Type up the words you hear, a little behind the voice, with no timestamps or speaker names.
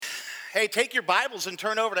Hey, take your Bibles and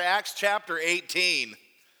turn over to Acts chapter 18.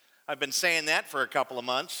 I've been saying that for a couple of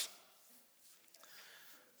months.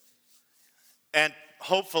 And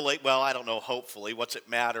hopefully, I don't know hopefully, what's it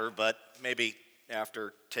matter, but maybe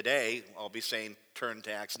after today, I'll be saying turn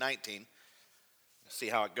to Acts 19. See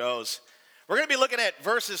how it goes. We're going to be looking at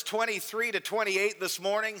verses 23 to 28 this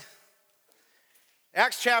morning.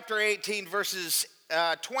 Acts chapter 18, verses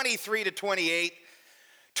 23 to 28.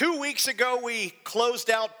 2 weeks ago, we closed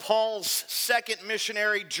out Paul's second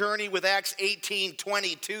missionary journey with Acts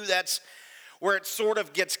 18:22. That's where it sort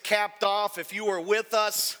of gets capped off. If you were with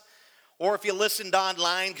us, or if you listened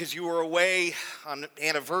online because you were away on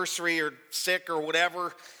anniversary or sick or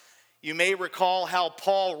whatever, you may recall how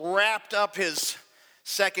Paul wrapped up his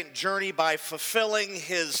second journey by fulfilling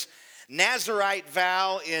his Nazirite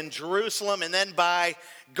vow in Jerusalem, and then by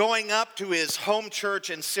going up to his home church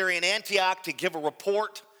in Syrian Antioch to give a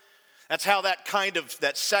report. That's how that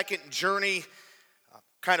second journey,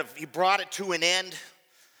 he brought it to an end.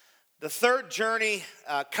 The third journey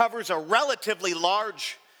covers a relatively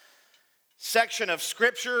large section of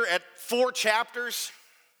Scripture at 4 chapters,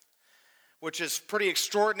 which is pretty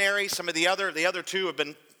extraordinary. Some of the other two have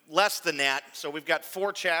been less than that. So we've got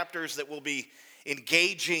 4 chapters that we'll be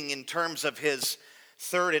engaging in terms of his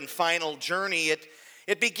third and final journey.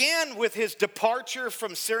 It began with his departure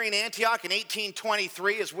from Syrian Antioch in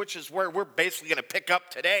 1823, which is where we're basically going to pick up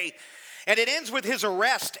today. And it ends with his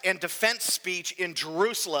arrest and defense speech in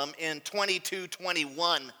Jerusalem in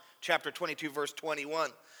chapter 22, verse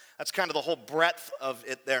 21. That's kind of the whole breadth of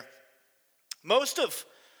it there. Most of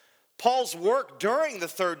Paul's work during the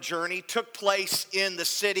third journey took place in the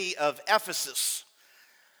city of Ephesus.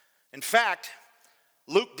 In fact,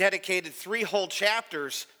 Luke dedicated 3 whole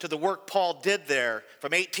chapters to the work Paul did there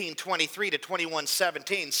from 1823 to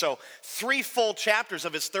 21:17. So 3 full chapters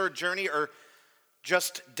of his third journey are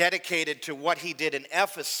just dedicated to what he did in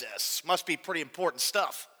Ephesus. Must be pretty important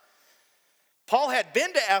stuff. Paul had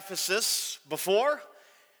been to Ephesus before.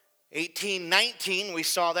 18:19, we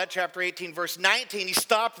saw that, chapter 18, verse 19. He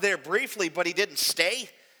stopped there briefly, but he didn't stay.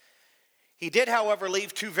 He did, however,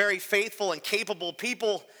 leave 2 very faithful and capable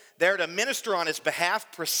people there to minister on his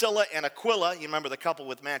behalf, Priscilla and Aquila. You remember the couple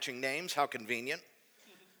with matching names, how convenient.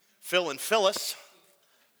 Phil and Phyllis.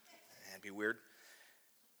 That'd be weird.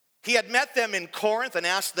 He had met them in Corinth and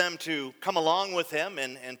asked them to come along with him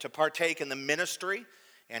and to partake in the ministry.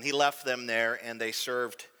 And he left them there, and they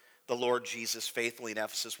served the Lord Jesus faithfully in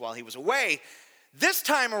Ephesus while he was away. This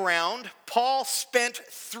time around, Paul spent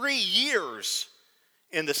 3 years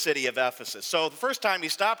in the city of Ephesus. So the first time he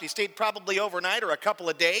stopped, he stayed probably overnight or a couple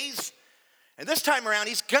of days. And this time around,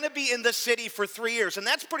 he's going to be in the city for 3 years. And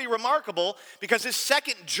that's pretty remarkable because his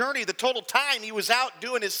second journey, the total time he was out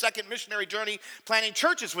doing his second missionary journey, planting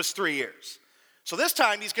churches, was 3 years. So this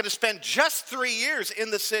time he's going to spend just 3 years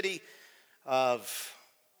in the city of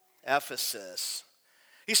Ephesus.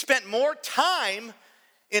 He spent more time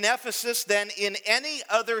in Ephesus than in any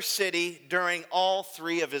other city during all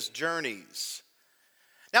 3 of his journeys.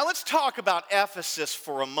 Now let's talk about Ephesus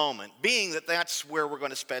for a moment, being that that's where we're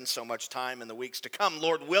going to spend so much time in the weeks to come,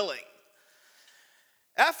 Lord willing.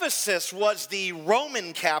 Ephesus was the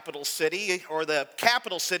Roman capital city, or the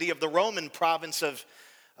capital city of the Roman province of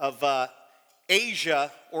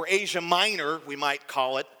Asia, or Asia Minor, we might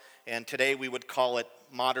call it, and today we would call it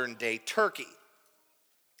modern-day Turkey.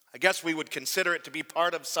 I guess we would consider it to be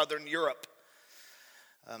part of southern Europe.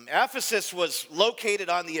 Ephesus was located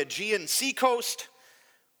on the Aegean seacoast.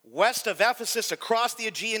 West of Ephesus, across the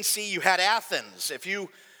Aegean Sea, you had Athens. If you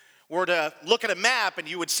were to look at a map and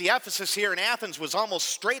you would see Ephesus here, and Athens was almost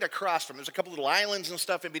straight across from. There's a couple little islands and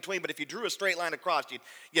stuff in between, but if you drew a straight line across,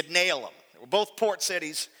 you'd nail them. They were both port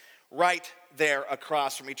cities right there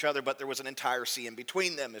across from each other, but there was an entire sea in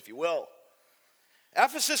between them, if you will.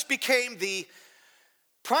 Ephesus became the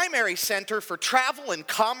primary center for travel and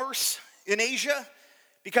commerce in Asia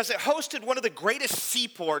because it hosted one of the greatest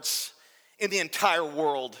seaports in the entire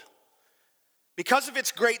world. Because of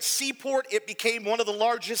its great seaport, it became one of the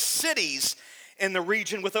largest cities in the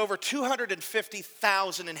region with over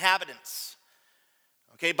 250,000 inhabitants.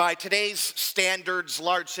 Okay, by today's standards,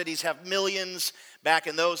 large cities have millions. Back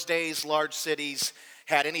in those days, large cities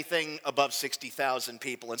had anything above 60,000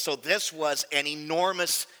 people. And so this was an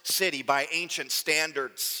enormous city by ancient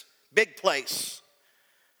standards. Big place.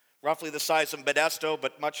 Roughly the size of Modesto,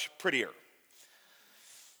 but much prettier.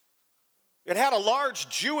 It had a large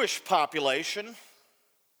Jewish population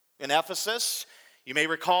in Ephesus. You may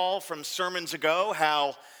recall from sermons ago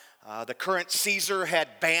how the current Caesar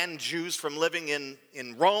had banned Jews from living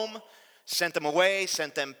in Rome, sent them away,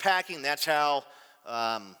 sent them packing. That's how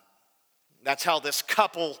this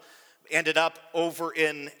couple ended up over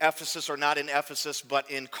in Ephesus, or not in Ephesus,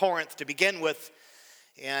 but in Corinth to begin with.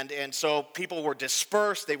 And so people were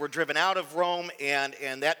dispersed, they were driven out of Rome, and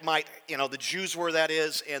that might, the Jews were, that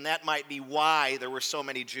is, and that might be why there were so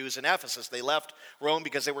many Jews in Ephesus. They left Rome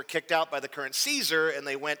because they were kicked out by the current Caesar, and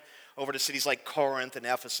they went over to cities like Corinth and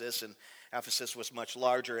Ephesus was much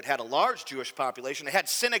larger. It had a large Jewish population. It had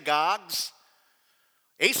synagogues,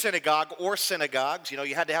 a synagogue or synagogues. You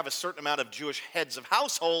had to have a certain amount of Jewish heads of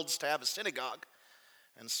households to have a synagogue,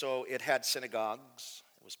 and so it had synagogues.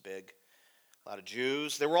 It was big. A lot of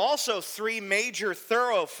Jews. There were also 3 major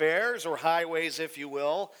thoroughfares, or highways, if you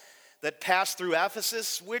will, that passed through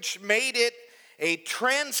Ephesus, which made it a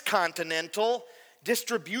transcontinental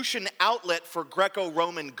distribution outlet for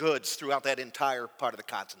Greco-Roman goods throughout that entire part of the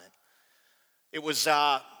continent. It was,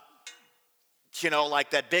 like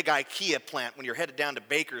that big IKEA plant when you're headed down to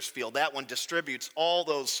Bakersfield. That one distributes all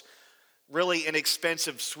those really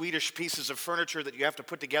inexpensive Swedish pieces of furniture that you have to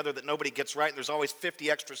put together that nobody gets right, and there's always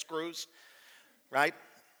 50 extra screws. Right?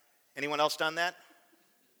 Anyone else done that?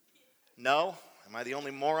 No? Am I the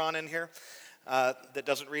only moron in here that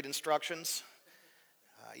doesn't read instructions?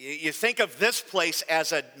 You think of this place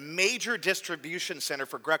as a major distribution center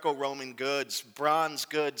for Greco-Roman goods, bronze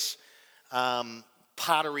goods,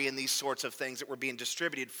 pottery, and these sorts of things that were being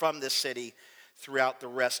distributed from this city throughout the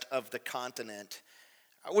rest of the continent,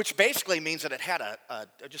 which basically means that it had it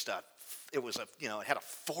had a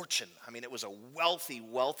fortune. I mean, it was a wealthy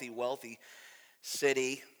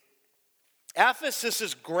city.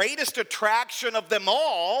 Ephesus' greatest attraction of them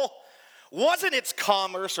all wasn't its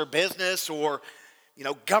commerce or business or,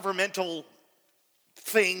 governmental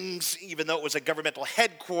things, even though it was a governmental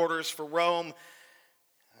headquarters for Rome.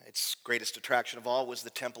 Its greatest attraction of all was the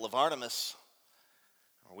Temple of Artemis,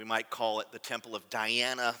 or we might call it the Temple of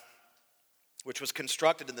Diana, which was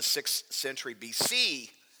constructed in the 6th century BC.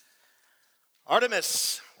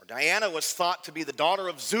 Artemis, or Diana, was thought to be the daughter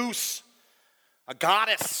of Zeus, a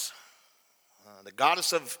goddess, the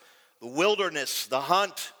goddess of the wilderness, the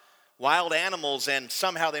hunt, wild animals, and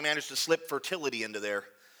somehow they managed to slip fertility into there.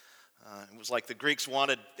 It was like the Greeks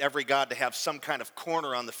wanted every god to have some kind of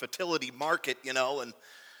corner on the fertility market, and I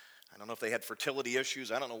don't know if they had fertility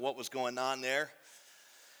issues. I don't know what was going on there.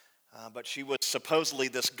 But she was supposedly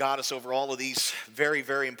this goddess over all of these very,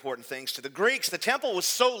 very important things. To the Greeks, the temple was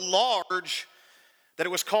so large that it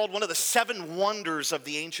was called one of the 7 wonders of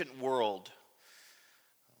the ancient world.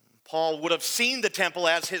 Paul would have seen the temple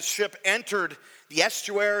as his ship entered the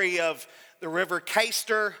estuary of the river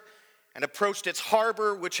Cayster and approached its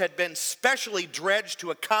harbor, which had been specially dredged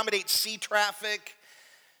to accommodate sea traffic.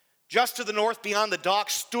 Just to the north, beyond the dock,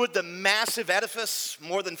 stood the massive edifice,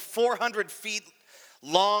 more than 400 feet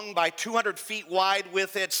long by 200 feet wide,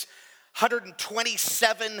 with its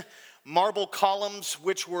 127 marble columns,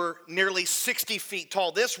 which were nearly 60 feet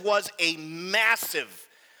tall. This was a massive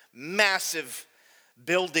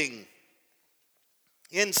building.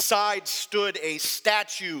 Inside stood a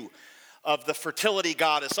statue of the fertility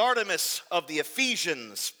goddess Artemis of the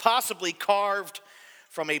Ephesians, possibly carved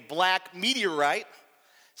from a black meteorite,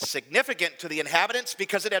 significant to the inhabitants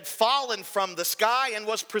because it had fallen from the sky and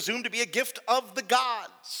was presumed to be a gift of the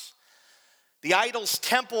gods. The idol's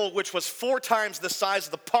temple, which was 4 times the size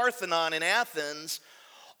of the Parthenon in Athens,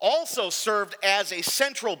 also served as a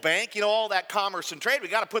central bank. All that commerce and trade, we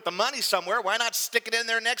got to put the money somewhere. Why not stick it in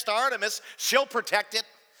there next to Artemis? She'll protect it.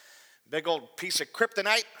 Big old piece of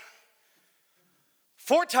kryptonite.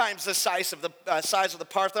 4 times the size of the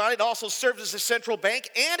Parthenon. It also served as a central bank,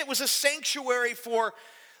 and it was a sanctuary for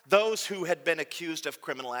those who had been accused of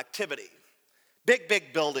criminal activity.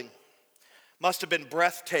 Big building. Must have been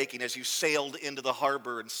breathtaking as you sailed into the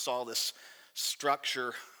harbor and saw this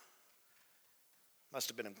structure. Must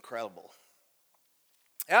have been incredible.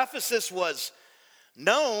 Ephesus was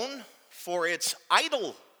known for its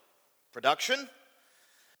idol production.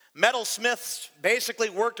 Metalsmiths basically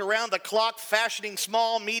worked around the clock, fashioning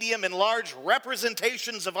small, medium, and large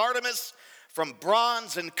representations of Artemis from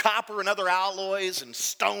bronze and copper and other alloys and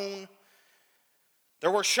stone.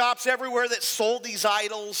 There were shops everywhere that sold these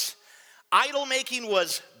idols. Idol making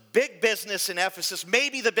was big business in Ephesus,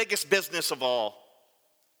 maybe the biggest business of all.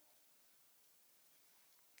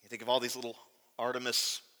 You think of all these little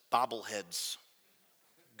Artemis bobbleheads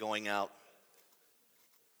going out.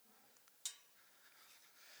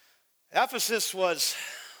 Ephesus was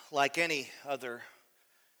like any other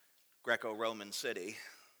Greco-Roman city.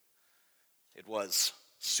 It was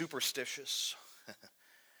superstitious.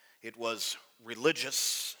 It was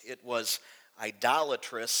religious. It was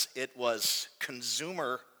idolatrous. It was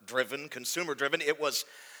consumer driven. It was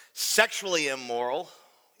sexually immoral.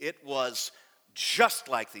 It was just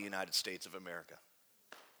like the United States of America.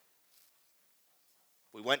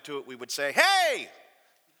 We went to it, we would say, hey,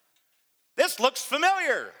 this looks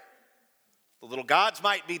familiar. The little gods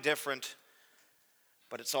might be different,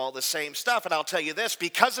 but it's all the same stuff. And I'll tell you this,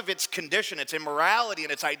 because of its condition, its immorality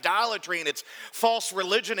and its idolatry and its false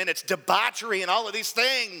religion and its debauchery and all of these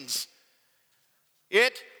things,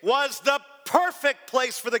 it was the perfect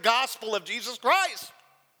place for the gospel of Jesus Christ.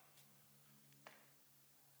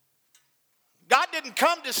 God didn't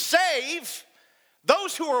come to save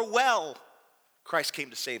those who are well. Christ came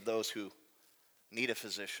to save those who need a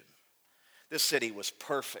physician. This city was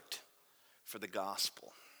perfect for the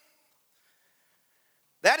gospel.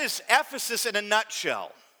 That is Ephesus in a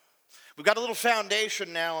nutshell. We've got a little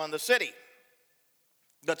foundation now on the city.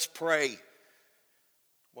 Let's pray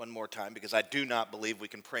one more time, because I do not believe we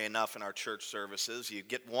can pray enough in our church services. You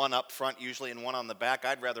get one up front usually and one on the back.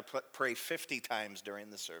 I'd rather pray 50 times during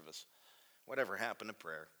the service. Whatever happened to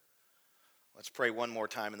prayer? Let's pray one more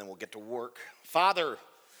time and then we'll get to work. Father,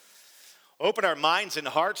 open our minds and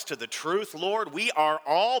hearts to the truth. Lord, we are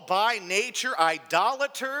all by nature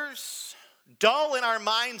idolaters, dull in our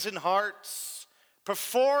minds and hearts.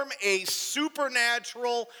 Perform a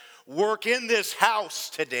supernatural work in this house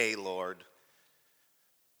today, Lord.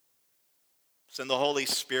 Send the Holy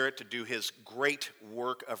Spirit to do his great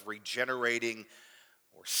work of regenerating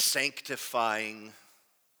or sanctifying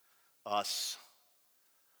us.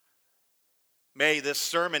 May this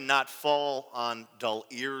sermon not fall on dull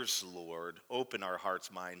ears, Lord. Open our hearts,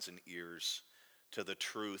 minds, and ears to the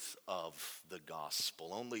truth of the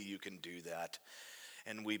gospel. Only you can do that,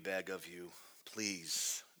 and we beg of you,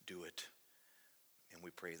 please do it. And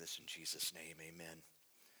we pray this in Jesus' name, amen.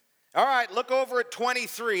 All right, look over at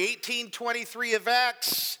 1823 of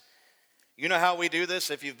Acts. You know how we do this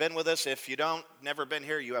if you've been with us. If you don't, never been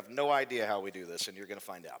here, you have no idea how we do this, and you're going to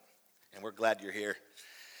find out. And we're glad you're here.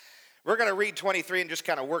 We're going to read 23 and just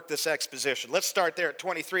kind of work this exposition. Let's start there at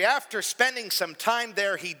 23. After spending some time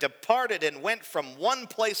there, he departed and went from one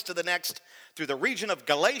place to the next through the region of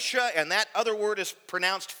Galatia, and that other word is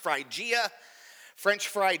pronounced Phrygia. French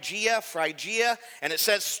Phrygia, and it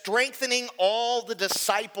says strengthening all the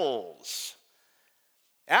disciples.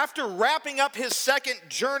 After wrapping up his second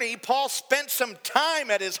journey, Paul spent some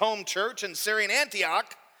time at his home church in Syrian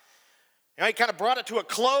Antioch. You know, he kind of brought it to a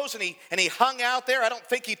close and he hung out there. I don't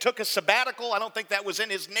think he took a sabbatical. I don't think that was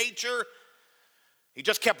in his nature. He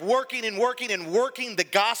just kept working and working and working the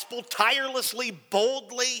gospel tirelessly,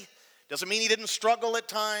 boldly. Doesn't mean he didn't struggle at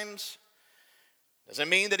times. Doesn't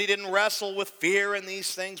mean that he didn't wrestle with fear and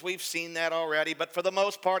these things. We've seen that already. But for the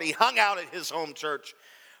most part, he hung out at his home church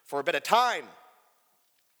for a bit of time.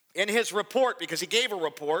 In his report, because he gave a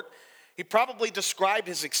report, he probably described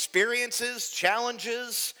his experiences,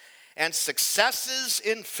 challenges, and successes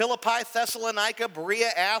in Philippi, Thessalonica,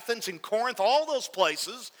 Berea, Athens, and Corinth, all those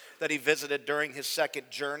places that he visited during his second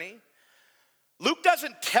journey. Luke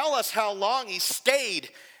doesn't tell us how long he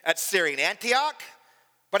stayed at Syrian Antioch.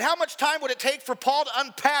 But how much time would it take for Paul to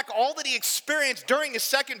unpack all that he experienced during his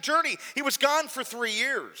second journey? He was gone for 3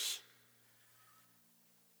 years.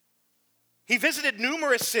 He visited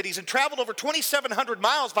numerous cities and traveled over 2,700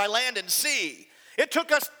 miles by land and sea. It took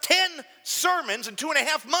us 10 sermons in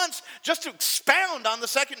 2.5 months just to expound on the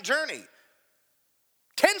second journey.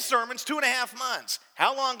 10 sermons, 2.5 months.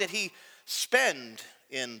 How long did he spend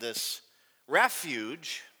in this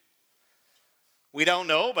refuge? We don't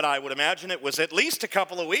know, but I would imagine it was at least a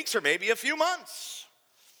couple of weeks or maybe a few months.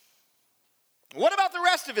 What about the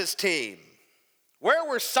rest of his team? Where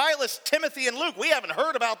were Silas, Timothy, and Luke? We haven't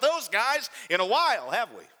heard about those guys in a while, have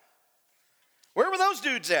we? Where were those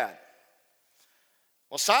dudes at?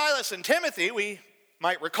 Well, Silas and Timothy, we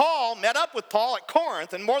might recall, met up with Paul at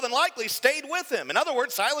Corinth and more than likely stayed with him. In other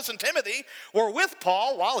words, Silas and Timothy were with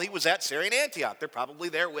Paul while he was at Syrian Antioch. They're probably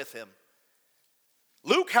there with him.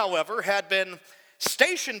 Luke, however, had been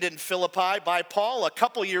stationed in Philippi by Paul a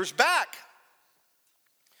couple years back.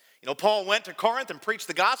 You know, Paul went to Corinth and preached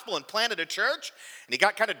the gospel and planted a church, and he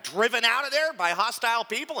got kind of driven out of there by hostile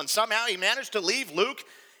people, and somehow he managed to leave Luke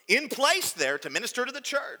in place there to minister to the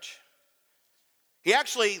church.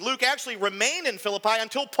 Luke actually remained in Philippi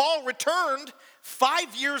until Paul returned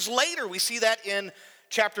 5 years later. We see that in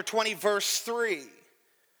chapter 20, verse 3.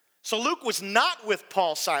 So Luke was not with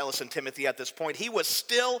Paul, Silas, and Timothy at this point. He was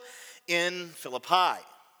still in Philippi.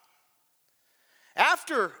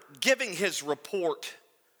 After giving his report,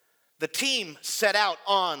 the team set out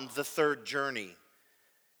on the third journey.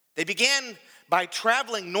 They began by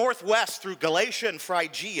traveling northwest through Galatia and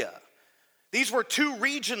Phrygia. These were two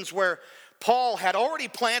regions where Paul had already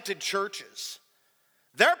planted churches.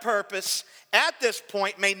 Their purpose at this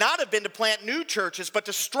point may not have been to plant new churches, but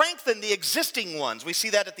to strengthen the existing ones. We see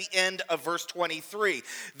that at the end of verse 23.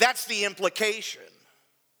 That's the implication.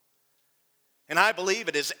 And I believe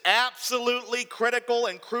it is absolutely critical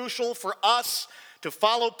and crucial for us to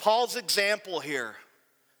follow Paul's example here.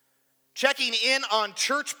 Checking in on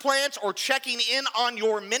church plants or checking in on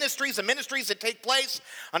your ministries, the ministries that take place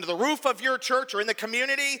under the roof of your church or in the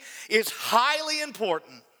community, is highly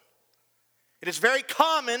important. It is very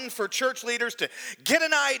common for church leaders to get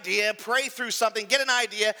an idea, pray through something, get an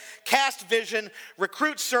idea, cast vision,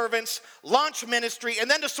 recruit servants, launch ministry, and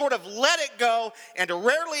then to sort of let it go and to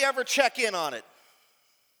rarely ever check in on it.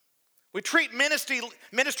 We treat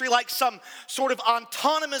ministry like some sort of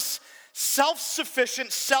autonomous,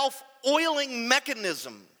 self-sufficient, self-oiling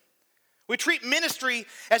mechanism. We treat ministry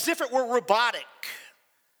as if it were robotic.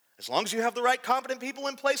 As long as you have the right competent people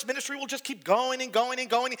in place, ministry will just keep going and going and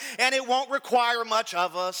going, and it won't require much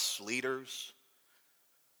of us, leaders.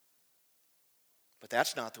 But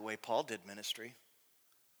that's not the way Paul did ministry.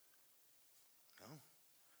 No.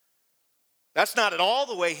 That's not at all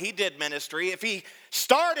the way he did ministry. If he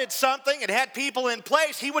started something and had people in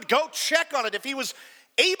place, he would go check on it. If he was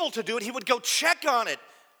able to do it, he would go check on it.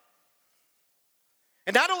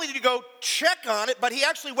 And not only did he go check on it, but he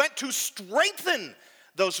actually went to strengthen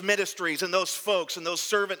those ministries and those folks and those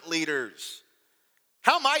servant leaders.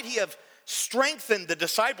 How might he have strengthened the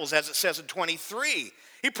disciples, as it says in 23?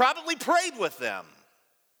 He probably prayed with them.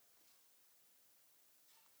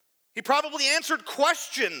 He probably answered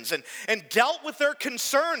questions and dealt with their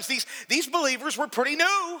concerns. These believers were pretty new.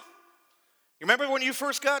 You remember when you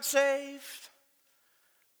first got saved?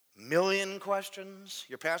 A million questions.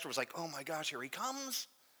 Your pastor was like, oh my gosh, here he comes.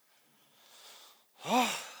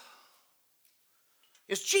 Oh.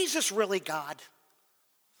 Is Jesus really God?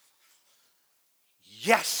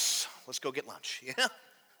 Yes. Let's go get lunch. Yeah.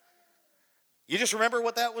 You just remember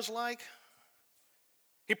what that was like?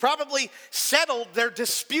 He probably settled their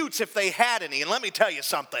disputes if they had any. And let me tell you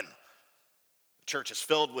something. The church is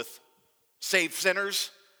filled with saved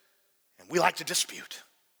sinners, and we like to dispute.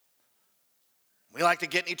 We like to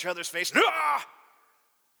get in each other's face. Ah!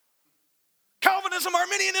 Calvinism,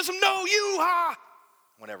 Arminianism, no, you, ha!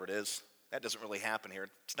 Whatever it is. That doesn't really happen here.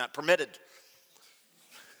 It's not permitted.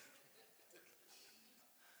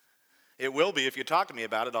 It will be if you talk to me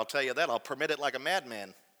about it, I'll tell you that. I'll permit it like a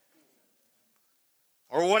madman.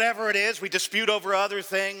 Or whatever it is, we dispute over other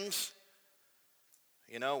things.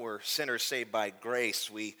 You know, we're sinners saved by grace.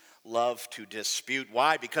 We love to dispute.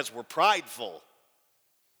 Why? Because we're prideful.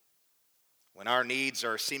 When our needs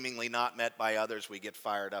are seemingly not met by others, we get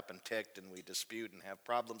fired up and ticked and we dispute and have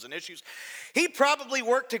problems and issues. He probably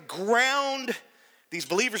worked to ground these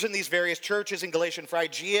believers in these various churches in Galatia and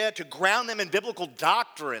Phrygia, to ground them in biblical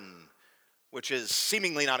doctrine, which is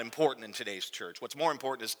seemingly not important in today's church. What's more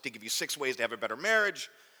important is to give you 6 ways to have a better marriage,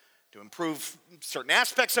 to improve certain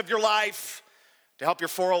aspects of your life, to help your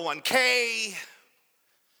 401k.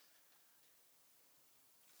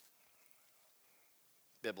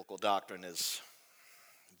 Biblical doctrine is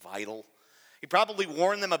vital. He probably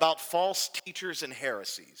warned them about false teachers and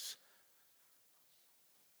heresies.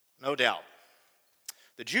 No doubt.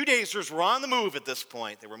 The Judaizers were on the move at this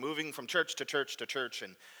point. They were moving from church to church to church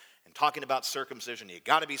and talking about circumcision. You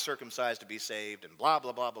got to be circumcised to be saved and blah,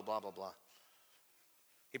 blah, blah, blah, blah, blah, blah.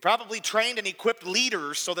 He probably trained and equipped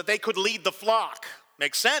leaders so that they could lead the flock.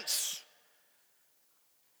 Makes sense.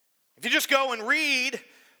 If you just go and read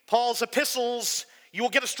Paul's epistles, you will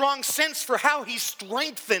get a strong sense for how he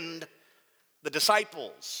strengthened the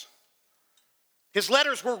disciples. His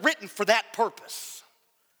letters were written for that purpose,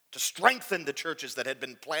 to strengthen the churches that had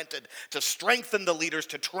been planted, to strengthen the leaders,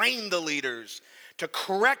 to train the leaders, to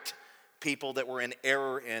correct people that were in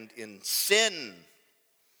error and in sin.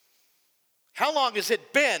 How long has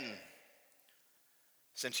it been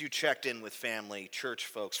since you checked in with family, church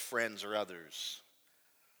folks, friends, or others?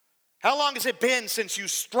 How long has it been since you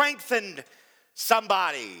strengthened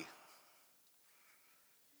somebody?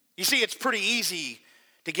 You see, it's pretty easy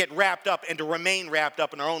to get wrapped up and to remain wrapped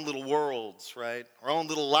up in our own little worlds, right? Our own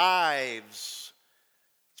little lives.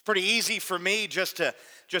 It's pretty easy for me just to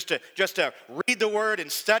read the Word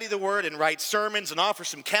and study the Word and write sermons and offer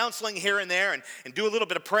some counseling here and there and do a little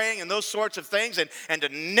bit of praying and those sorts of things and to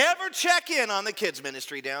never check in on the kids'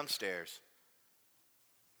 ministry downstairs.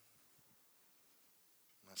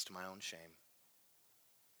 That's to my own shame.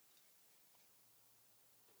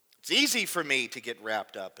 It's easy for me to get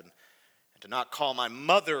wrapped up and to not call my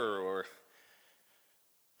mother or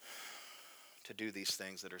to do these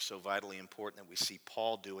things that are so vitally important that we see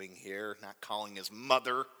Paul doing here, not calling his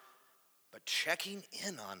mother, but checking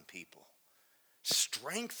in on people,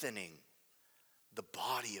 strengthening the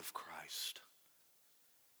body of Christ.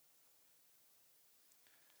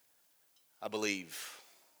 I believe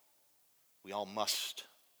we all must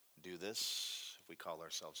do this if we call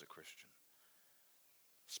ourselves a Christian,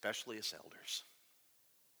 especially as elders.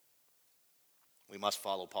 We must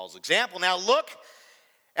follow Paul's example. Now look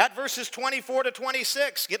at verses 24 to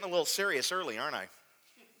 26. Getting a little serious early, aren't I?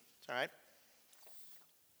 It's all right.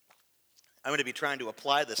 I'm going to be trying to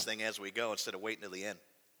apply this thing as we go instead of waiting to the end.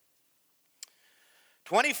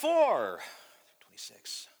 24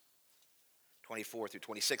 through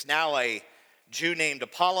 26. Now a Jew named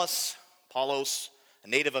Apollos, a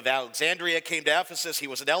native of Alexandria, came to Ephesus. He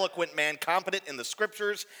was an eloquent man, competent in the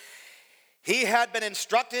scriptures. He had been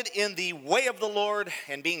instructed in the way of the Lord,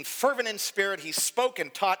 and being fervent in spirit, he spoke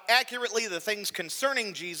and taught accurately the things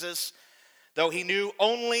concerning Jesus, though he knew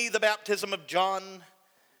only the baptism of John.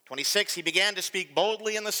 26, he began to speak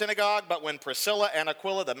boldly in the synagogue, but when Priscilla and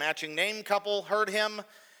Aquila, the matching name couple, heard him,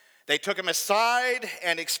 they took him aside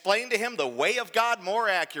and explained to him the way of God more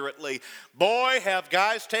accurately. Boy, have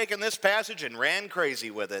guys taken this passage and ran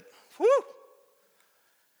crazy with it. Whew!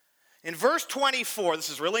 In verse 24, this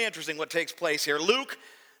is really interesting what takes place here. Luke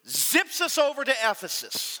zips us over to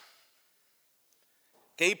Ephesus.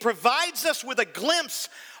 Okay, he provides us with a glimpse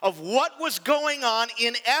of what was going on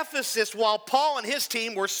in Ephesus while Paul and his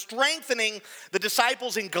team were strengthening the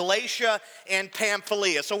disciples in Galatia and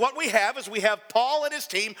Pamphylia. So what we have is we have Paul and his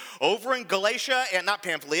team over in Galatia and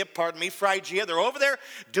Phrygia. They're over there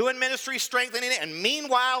doing ministry, strengthening it. And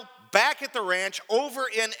meanwhile, back at the ranch over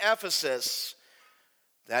in Ephesus,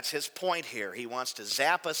 that's his point here. He wants to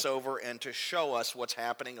zap us over and to show us what's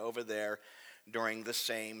happening over there during the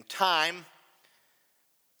same time.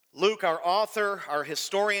 Luke, our author, our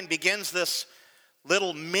historian, begins this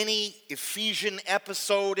little mini Ephesian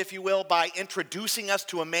episode, if you will, by introducing us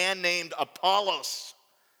to a man named Apollos.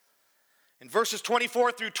 In verses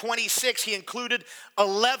 24 through 26, he included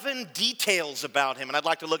 11 details about him, and I'd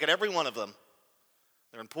like to look at every one of them.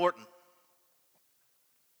 They're important.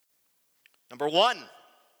 Number one,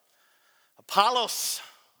 Apollos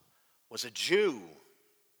was a Jew.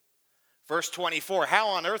 Verse 24, how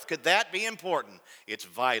on earth could that be important? It's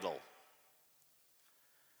vital.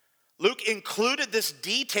 Luke included this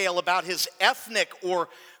detail about his ethnic or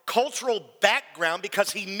cultural background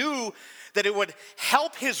because he knew that it would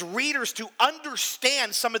help his readers to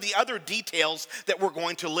understand some of the other details that we're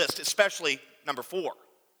going to list, especially number 4.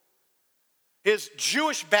 His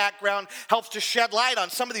Jewish background helps to shed light on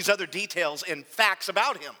some of these other details and facts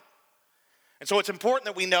about him. And so it's important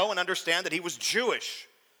that we know and understand that he was Jewish,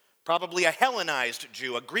 probably a Hellenized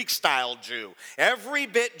Jew, a Greek-style Jew, every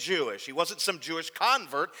bit Jewish. He wasn't some Jewish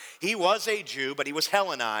convert. He was a Jew, but he was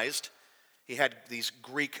Hellenized. He had these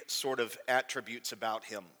Greek sort of attributes about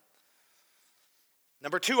him.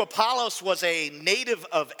 Number 2, Apollos was a native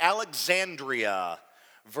of Alexandria,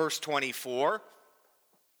 verse 24.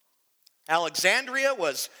 Alexandria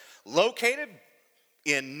was located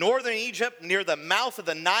in northern Egypt near the mouth of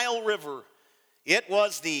the Nile River. It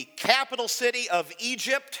was the capital city of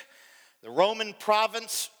Egypt, the Roman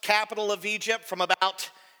province capital of Egypt from about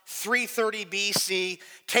 330 BC,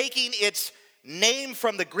 taking its name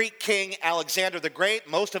from the Greek king Alexander the Great.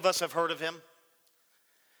 Most of us have heard of him.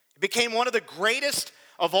 It became one of the greatest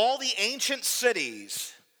of all the ancient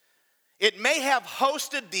cities. It may have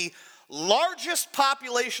hosted the largest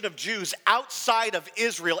population of Jews outside of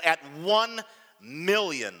Israel at 1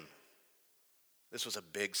 million. This was a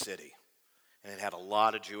big city, and it had a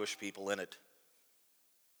lot of Jewish people in it.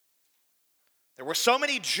 There were so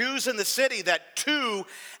many Jews in the city that 2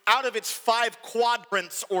 out of its 5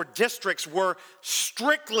 quadrants or districts were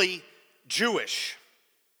strictly Jewish.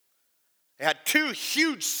 They had 2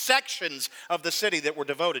 huge sections of the city that were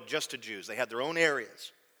devoted just to Jews. They had their own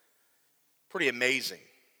areas. Pretty amazing.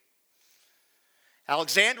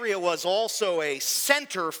 Alexandria was also a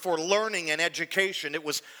center for learning and education. It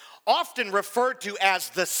was often referred to as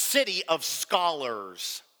the city of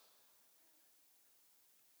scholars.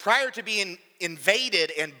 Prior to being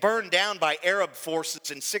invaded and burned down by Arab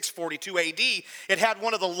forces in 642 AD, it had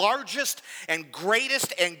one of the largest and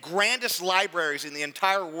greatest and grandest libraries in the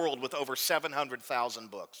entire world with over 700,000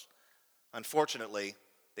 books. Unfortunately,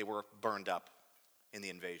 they were burned up in the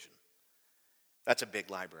invasion. That's a big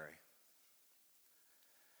library.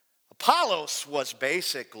 Apollos was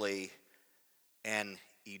basically an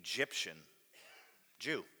Egyptian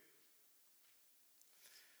Jew.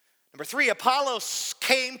 Number 3, Apollos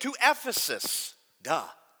came to Ephesus. Duh.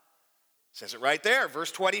 Says it right there,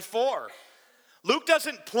 verse 24. Luke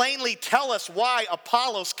doesn't plainly tell us why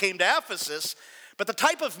Apollos came to Ephesus, but the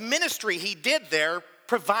type of ministry he did there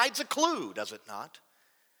provides a clue, does it not?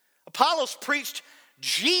 Apollos preached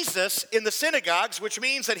Jesus in the synagogues, which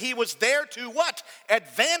means that he was there to what?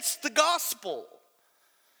 Advance the gospel.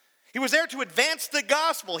 He was there to advance the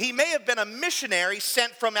gospel. He may have been a missionary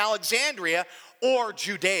sent from Alexandria or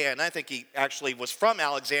Judea, and I think he actually was from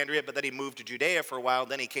Alexandria, but then he moved to Judea for a while,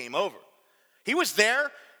 then he came over. He was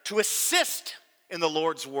there to assist in the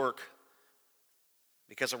Lord's work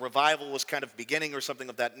because a revival was kind of beginning or something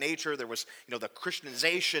of that nature. There was, the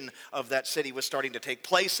Christianization of that city was starting to take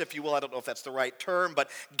place, if you will. I don't know if that's the right term, but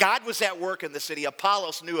God was at work in the city.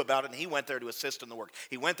 Apollos knew about it, and he went there to assist in the work.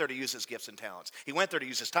 He went there to use his gifts and talents. He went there to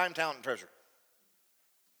use his time, talent, and treasure.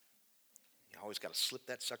 You always got to slip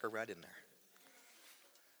that sucker right in there.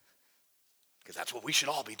 Because that's what we should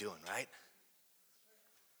all be doing, right?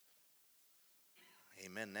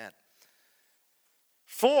 Amen that.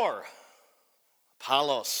 4,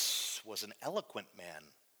 Apollos was an eloquent man.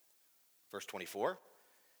 Verse 24.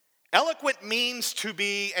 Eloquent means to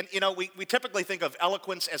be, and we typically think of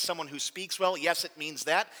eloquence as someone who speaks well. Yes, it means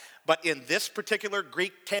that. But in this particular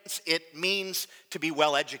Greek tense, it means to be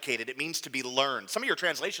well educated. It means to be learned. Some of your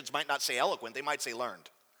translations might not say eloquent, they might say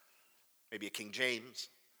learned. Maybe a King James.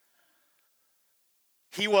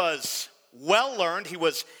 He was well learned, he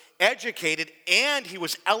was educated, and he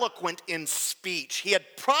was eloquent in speech. He had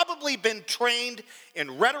probably been trained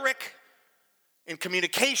in rhetoric, in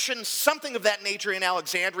communication, something of that nature in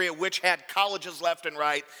Alexandria, which had colleges left and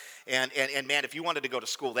right. And man, if you wanted to go to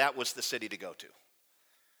school, that was the city to go to.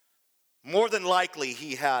 More than likely,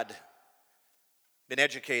 he had been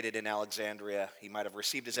educated in Alexandria. He might have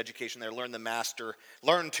received his education there, learned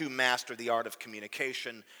to master the art of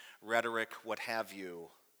communication, rhetoric, what have you.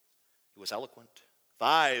 He was eloquent.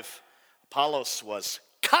 5, Apollos was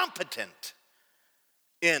competent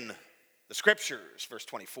in the scriptures. Verse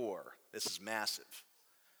 24, this is massive.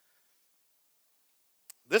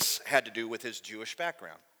 This had to do with his Jewish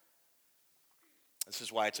background. This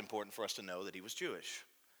is why it's important for us to know that he was Jewish.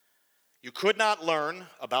 You could not learn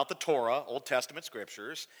about the Torah, Old Testament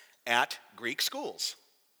scriptures, at Greek schools.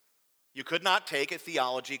 You could not take a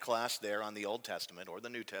theology class there on the Old Testament or the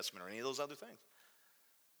New Testament or any of those other things.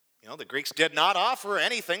 The Greeks did not offer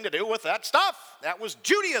anything to do with that stuff. That was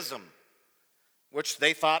Judaism, which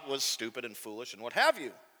they thought was stupid and foolish and what have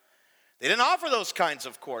you. They didn't offer those kinds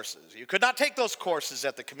of courses. You could not take those courses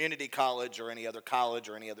at the community college or any other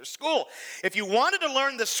school. If you wanted to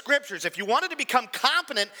learn the scriptures, if you wanted to become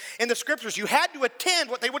competent in the scriptures, you had to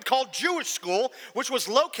attend what they would call Jewish school, which was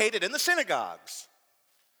located in the synagogues.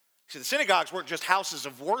 See, the synagogues weren't just houses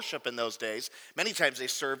of worship in those days. Many times they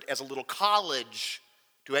served as a little college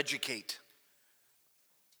to educate.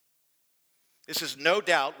 This is no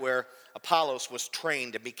doubt where Apollos was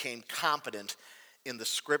trained and became competent in the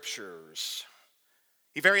scriptures.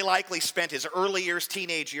 He very likely spent his early years,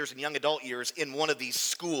 teenage years, and young adult years in one of these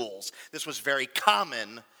schools. This was very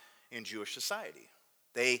common in Jewish society.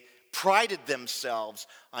 They prided themselves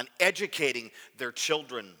on educating their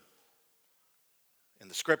children in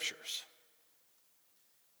the scriptures.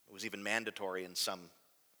 It was even mandatory in some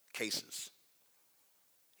cases.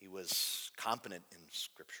 He was competent in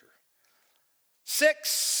scripture.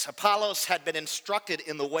 6, Apollos had been instructed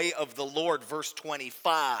in the way of the Lord, verse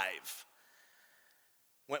 25.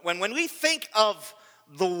 When we think of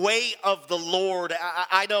the way of the Lord,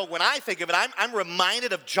 I know when I think of it, I'm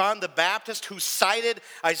reminded of John the Baptist, who cited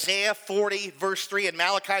Isaiah 40, verse 3, and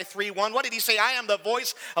Malachi 3:1. What did he say? I am the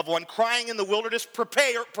voice of one crying in the wilderness.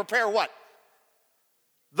 Prepare what?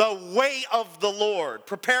 The way of the Lord.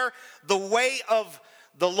 Prepare the way of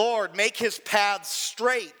the Lord. Make his paths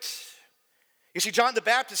straight. You see, John the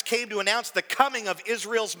Baptist came to announce the coming of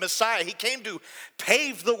Israel's Messiah. He came to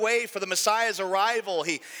pave the way for the Messiah's arrival.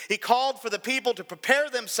 He called for the people to prepare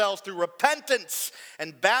themselves through repentance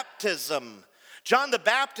and baptism. John the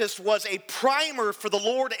Baptist was a primer for the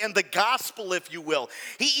Lord and the gospel, if you will.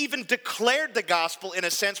 He even declared the gospel in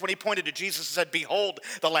a sense when he pointed to Jesus and said, "Behold,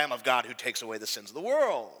 the Lamb of God who takes away the sins of the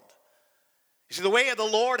world." You see, the way of the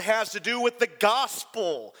Lord has to do with the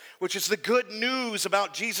gospel, which is the good news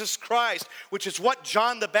about Jesus Christ, which is what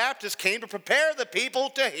John the Baptist came to prepare the people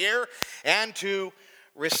to hear and to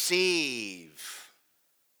receive.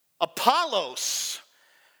 Apollos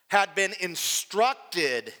had been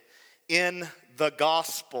instructed in the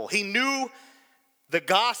gospel. He knew the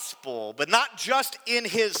gospel, but not just in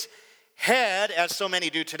his head, as so many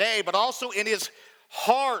do today, but also in his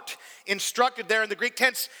heart. Instructed there in the Greek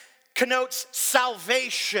tense connotes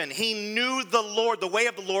salvation. He knew the Lord, the way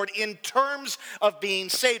of the Lord, in terms of being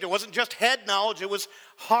saved. It wasn't just head knowledge, it was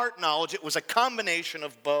heart knowledge. It was a combination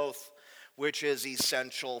of both, which is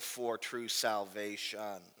essential for true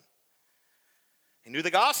salvation. He knew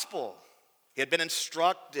the gospel. He had been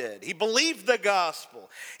instructed. He believed the gospel.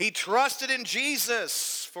 He trusted in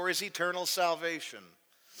Jesus for his eternal salvation.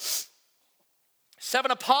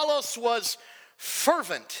 7, Apollos was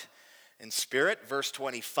fervent in spirit, verse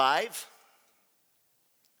 25.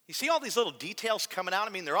 You see all these little details coming out?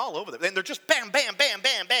 I mean, they're all over there. And they're just bam, bam, bam,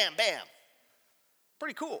 bam, bam, bam.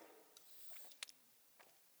 Pretty cool.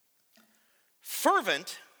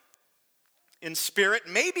 Fervent in spirit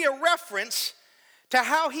may be a reference to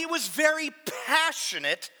how he was very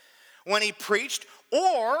passionate when he preached,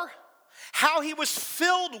 or how he was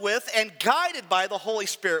filled with and guided by the Holy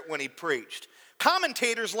Spirit when he preached.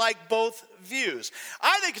 Commentators like both views.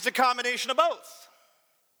 I think it's a combination of both.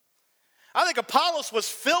 I think Apollos was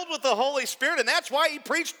filled with the Holy Spirit, and that's why he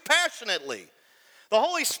preached passionately. The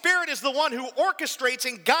Holy Spirit is the one who orchestrates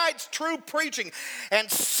and guides true preaching. And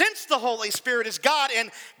since the Holy Spirit is God, and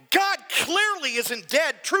God clearly isn't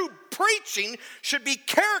dead, true preaching should be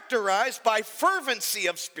characterized by fervency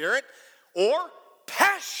of spirit or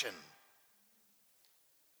passion.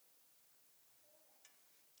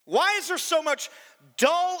 Why is there so much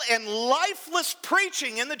dull and lifeless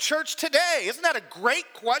preaching in the church today? Isn't that a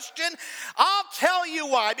great question? I'll tell you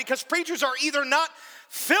why. Because preachers are either not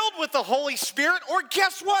filled with the Holy Spirit, or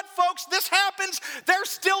guess what, folks? This happens. They're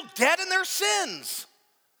still dead in their sins.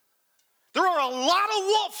 There are a lot of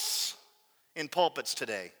wolves in pulpits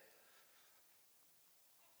today.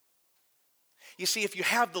 You see, if you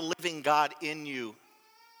have the living God in you,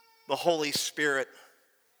 the Holy Spirit,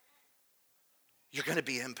 you're going to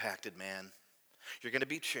be impacted, man. You're going to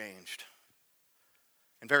be changed.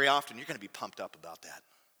 And very often, you're going to be pumped up about that.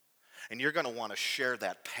 And you're going to want to share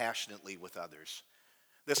that passionately with others.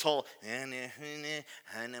 This whole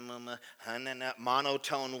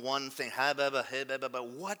monotone one thing,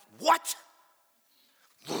 what?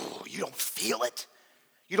 You don't feel it?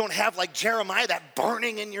 You don't have, like Jeremiah, that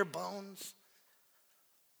burning in your bones?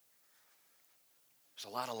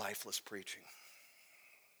 There's a lot of lifeless preaching.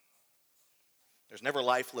 There's never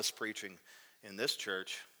lifeless preaching in this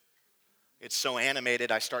church. It's so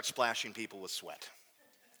animated, I start splashing people with sweat.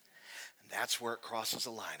 And that's where it crosses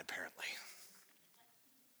the line, apparently.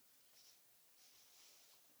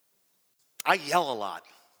 I yell a lot,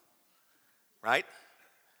 right?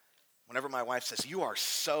 Whenever my wife says, "You are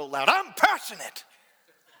so loud," I'm passionate.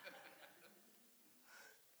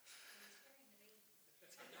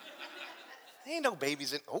 Ain't no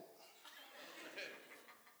babies in. Oh.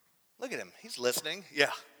 Look at him. He's listening.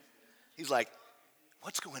 Yeah. He's like,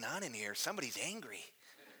 "What's going on in here? Somebody's angry."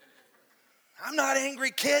 I'm not angry,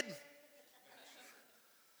 kid.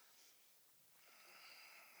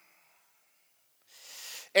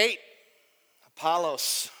 Eight,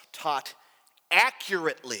 Apollos taught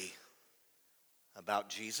accurately about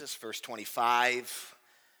Jesus. Verse 25.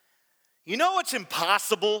 You know it's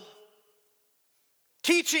impossible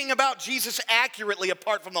teaching about Jesus accurately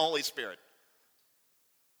apart from the Holy Spirit.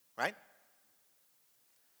 Right?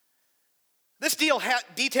 This detail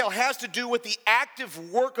has to do with the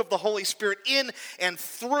active work of the Holy Spirit in and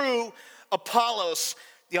through Apollos.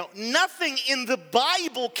 Nothing in the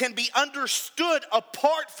Bible can be understood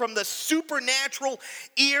apart from the supernatural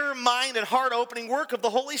ear, mind, and heart-opening work of the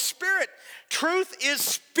Holy Spirit. Truth is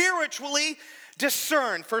spiritually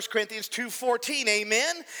discerned. 1 Corinthians 2:14,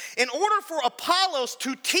 amen? In order for Apollos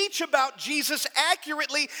to teach about Jesus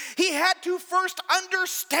accurately, he had to first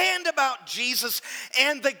understand about Jesus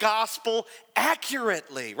and the gospel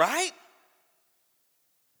accurately, right?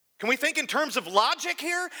 Can we think in terms of logic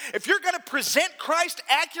here? If you're going to present Christ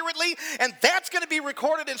accurately, and that's going to be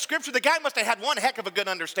recorded in Scripture, the guy must have had one heck of a good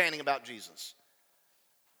understanding about Jesus.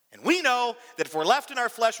 And we know that if we're left in our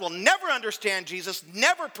flesh, we'll never understand Jesus,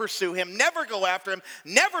 never pursue him, never go after him,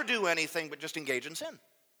 never do anything but just engage in sin.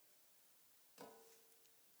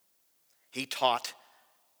 He taught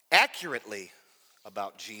accurately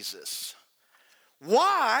about Jesus.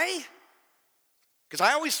 Why? Because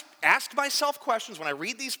I always ask myself questions when I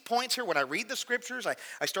read these points here, when I read the scriptures,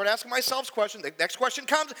 I start asking myself questions. The next question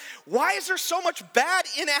comes, why is there so much bad,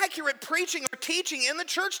 inaccurate preaching or teaching in the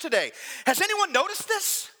church today? Has anyone noticed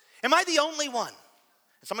this? Am I the only one?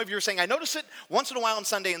 And some of you are saying, I notice it once in a while on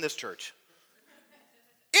Sunday in this church.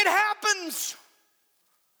 It happens.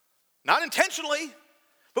 Not intentionally.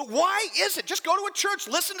 But why is it? Just go to a church,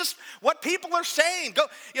 listen to what people are saying. Go,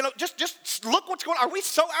 just look what's going on. Are we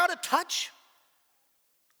so out of touch?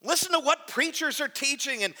 Listen to what preachers are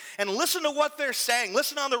teaching and listen to what they're saying.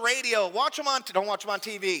 Listen on the radio. Don't watch them on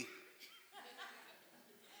TV.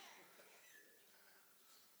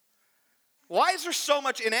 Why is there so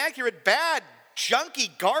much inaccurate, bad, junky,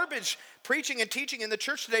 garbage preaching and teaching in the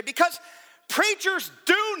church today? Because preachers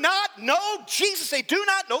do not know Jesus. They do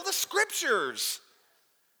not know the scriptures.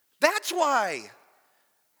 That's why.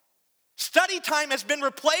 Study time has been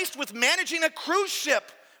replaced with managing a cruise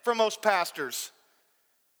ship for most pastors.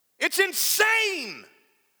 It's insane.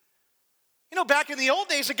 You know, back in the old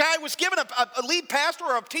days, a guy was given, a lead pastor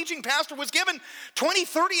or a teaching pastor was given 20,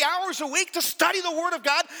 30 hours a week to study the Word of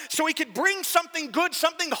God so he could bring something good,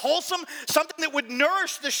 something wholesome, something that would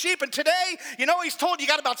nourish the sheep. And today, you know, he's told you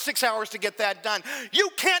got about 6 hours to get that done. You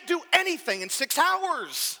can't do anything in 6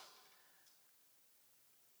 hours.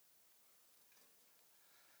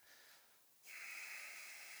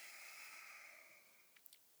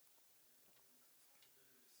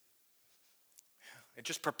 It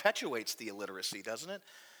just perpetuates the illiteracy, doesn't it?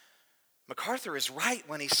 MacArthur is right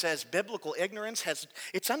when he says biblical ignorance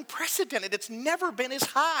it's unprecedented. It's never been as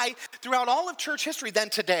high throughout all of church history than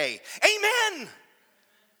today. Amen.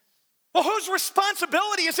 Well, whose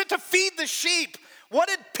responsibility is it to feed the sheep? What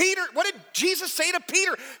did Jesus say to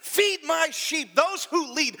Peter? Feed my sheep, those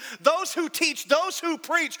who lead, those who teach, those who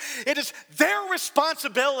preach. It is their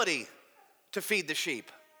responsibility to feed the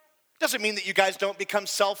sheep. Doesn't mean that you guys don't become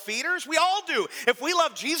self-feeders. We all do. If we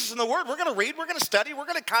love Jesus and the Word, we're going to read, we're going to study, we're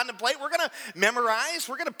going to contemplate, we're going to memorize,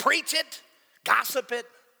 we're going to preach it, gossip it.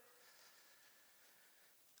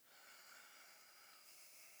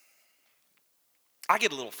 I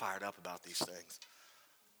get a little fired up about these things.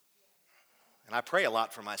 And I pray a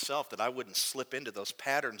lot for myself that I wouldn't slip into those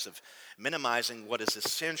patterns of minimizing what is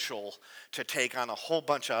essential to take on a whole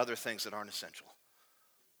bunch of other things that aren't essential.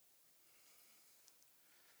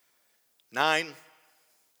 9,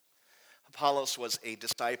 Apollos was a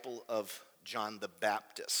disciple of John the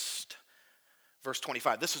Baptist. Verse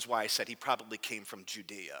 25, this is why I said he probably came from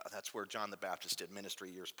Judea. That's where John the Baptist did ministry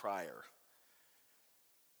years prior.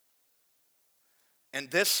 And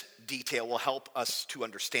this detail will help us to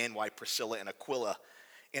understand why Priscilla and Aquila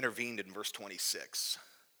intervened in verse 26.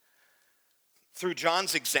 Through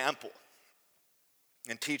John's example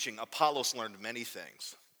and teaching, Apollos learned many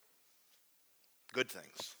things, good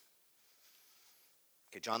things.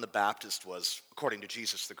 Okay, John the Baptist was, according to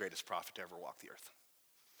Jesus, the greatest prophet to ever walk the earth.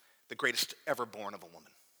 The greatest ever born of a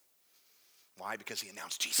woman. Why? Because he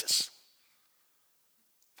announced Jesus.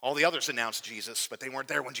 All the others announced Jesus, but they weren't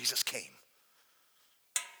there when Jesus came.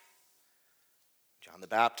 John the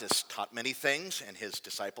Baptist taught many things, and his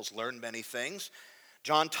disciples learned many things.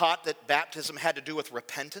 John taught that baptism had to do with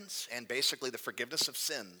repentance and basically the forgiveness of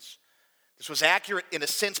sins. This was accurate in a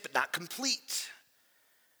sense, but not complete.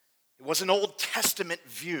 It was an Old Testament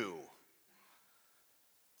view.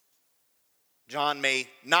 John may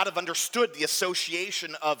not have understood the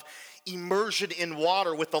association of immersion in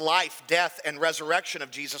water with the life, death, and resurrection of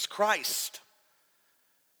Jesus Christ.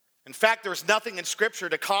 In fact, there's nothing in Scripture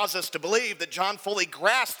to cause us to believe that John fully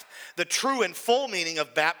grasped the true and full meaning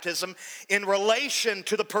of baptism in relation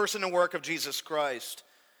to the person and work of Jesus Christ.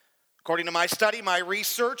 According to my study, my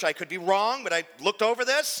research, I could be wrong, but I looked over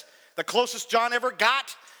this. The closest John ever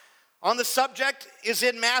got on the subject is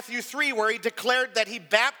in Matthew 3, where he declared that he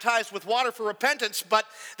baptized with water for repentance, but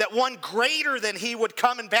that one greater than he would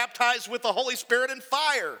come and baptize with the Holy Spirit and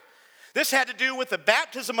fire. This had to do with the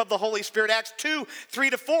baptism of the Holy Spirit, Acts 2,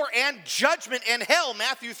 3-4, and judgment and hell,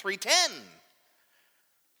 Matthew 3:10.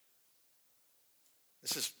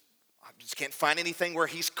 I just can't find anything where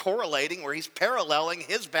he's correlating, where he's paralleling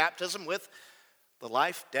his baptism with the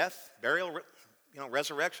life, death, burial,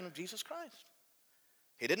 resurrection of Jesus Christ.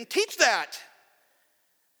 He didn't teach that.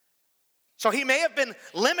 So he may have been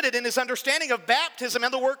limited in his understanding of baptism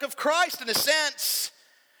and the work of Christ in a sense.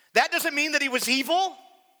 That doesn't mean that he was evil.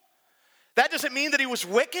 That doesn't mean that he was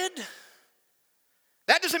wicked.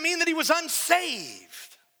 That doesn't mean that he was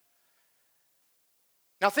unsaved.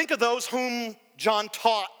 Now think of those whom John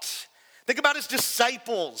taught. Think about his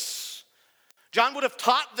disciples. John would have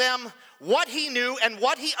taught them what he knew and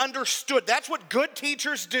what he understood. That's what good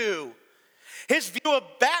teachers do. His view of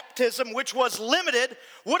baptism, which was limited,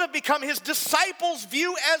 would have become his disciples'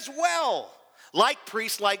 view as well. Like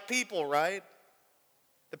priests, like people, right?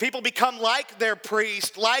 The people become like their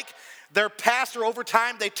priest, like their pastor. Over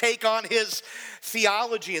time, they take on his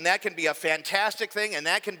theology, and that can be a fantastic thing, and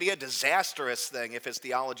that can be a disastrous thing if his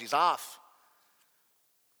theology's off.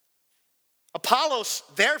 Apollos,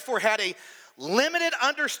 therefore, had a limited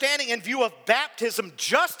understanding and view of baptism,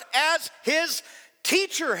 just as his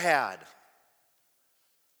teacher had.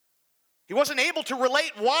 He wasn't able to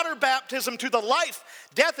relate water baptism to the life,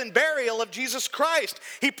 death, and burial of Jesus Christ.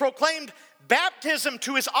 He proclaimed baptism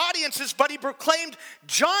to his audiences, but he proclaimed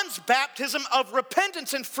John's baptism of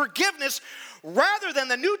repentance and forgiveness rather than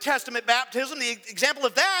the New Testament baptism, the example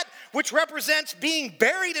of that, which represents being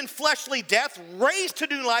buried in fleshly death, raised to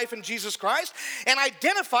new life in Jesus Christ, and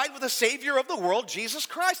identified with the Savior of the world, Jesus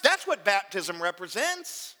Christ. That's what baptism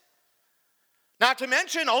represents. Not to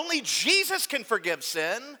mention, only Jesus can forgive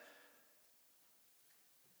sin.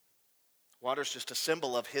 Water's just a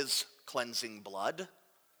symbol of his cleansing blood.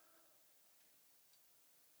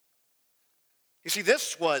 You see,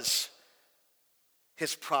 this was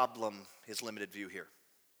his problem, his limited view here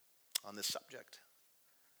on this subject.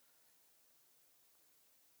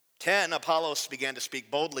 10, Apollos began to speak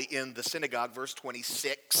boldly in the synagogue, verse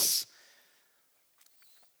 26.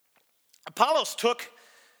 Apollos took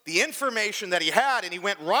the information that he had and he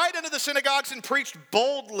went right into the synagogues and preached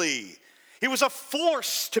boldly. He was a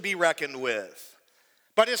force to be reckoned with.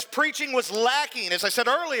 But his preaching was lacking. As I said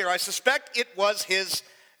earlier, I suspect it was his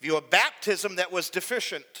view of baptism that was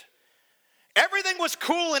deficient. Everything was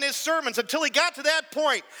cool in his sermons until he got to that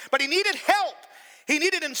point. But he needed help. He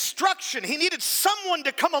needed instruction. He needed someone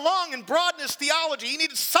to come along and broaden his theology. He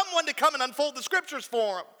needed someone to come and unfold the scriptures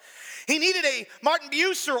for him. He needed a Martin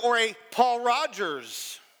Bucer or a Paul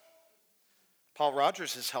Rogers. Paul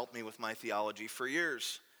Rogers has helped me with my theology for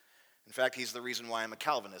years. In fact, he's the reason why I'm a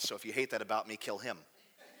Calvinist. So if you hate that about me, kill him.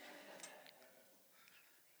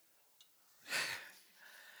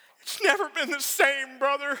 It's never been the same,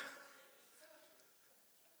 brother.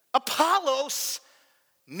 Apollos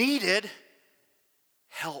needed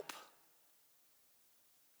help.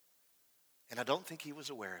 And I don't think he was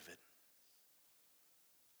aware of it.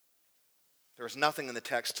 There was nothing in the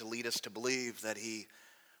text to lead us to believe that he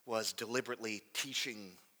was deliberately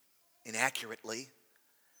teaching inaccurately.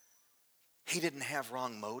 He didn't have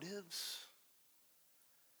wrong motives.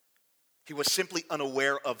 He was simply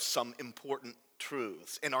unaware of some important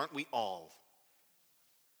truths. And aren't we all?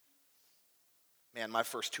 Man, my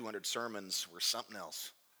first 200 sermons were something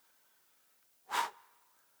else. Whew.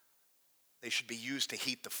 They should be used to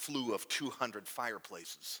heat the flue of 200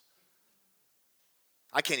 fireplaces.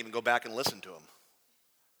 I can't even go back and listen to them.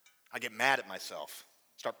 I get mad at myself.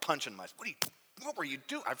 Start punching myself. What were you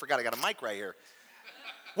doing? I forgot I got a mic right here.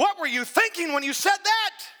 What were you thinking when you said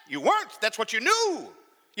that? You weren't. That's what you knew.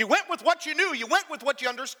 You went with what you knew. You went with what you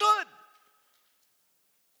understood.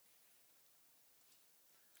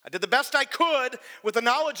 I did the best I could with the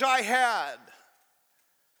knowledge I had.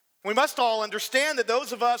 We must all understand that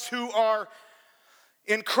those of us who are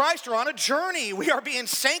in Christ are on a journey. We are being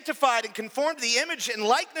sanctified and conformed to the image and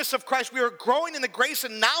likeness of Christ. We are growing in the grace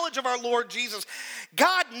and knowledge of our Lord Jesus.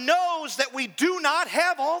 God knows that we do not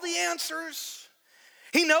have all the answers.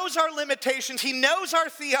 He knows our limitations. He knows our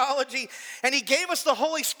theology. And he gave us the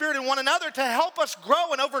Holy Spirit and one another to help us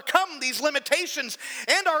grow and overcome these limitations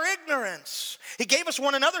and our ignorance. He gave us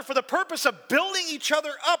one another for the purpose of building each other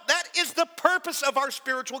up. That is the purpose of our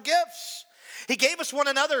spiritual gifts. He gave us one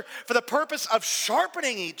another for the purpose of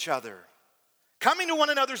sharpening each other, coming to one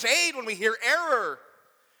another's aid when we hear error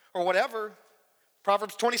or whatever.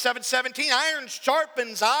 Proverbs 27:17, iron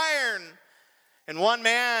sharpens iron, and one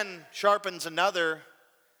man sharpens another.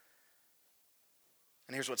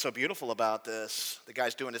 And here's what's so beautiful about this. The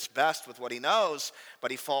guy's doing his best with what he knows,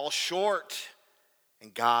 but he falls short.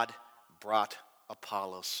 And God brought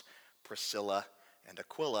Apollos, Priscilla, and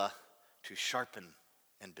Aquila to sharpen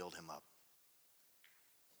and build him up.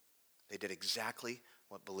 They did exactly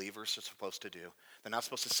what believers are supposed to do. They're not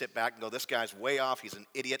supposed to sit back and go, this guy's way off, he's an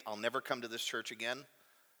idiot, I'll never come to this church again.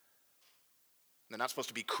 They're not supposed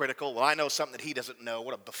to be critical. Well, I know something that he doesn't know.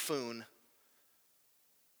 What a buffoon.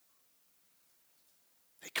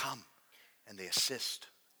 They come and they assist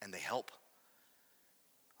and they help.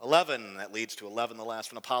 11, that leads to 11, the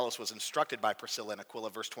last one. Apollos was instructed by Priscilla and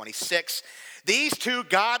Aquila, verse 26. These two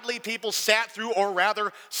godly people sat through, or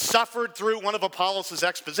rather suffered through, one of Apollos'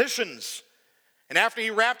 expositions. And after he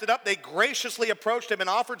wrapped it up, they graciously approached him and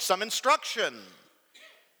offered some instruction.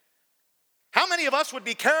 How many of us would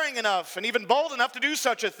be caring enough and even bold enough to do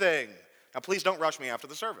such a thing? Now, please don't rush me after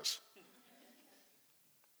the service.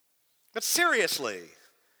 But seriously,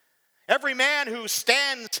 every man who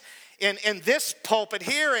stands in this pulpit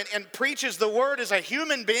here and preaches the word is a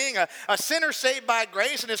human being, a sinner saved by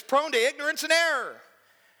grace, and is prone to ignorance and error.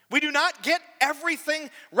 We do not get everything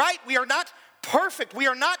right. We are not perfect. We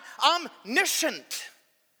are not omniscient.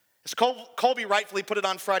 As Colby rightfully put it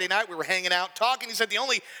on Friday night, we were hanging out talking. He said the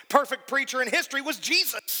only perfect preacher in history was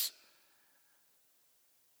Jesus.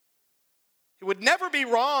 It would never be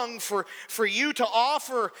wrong for you to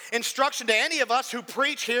offer instruction to any of us who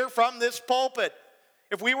preach here from this pulpit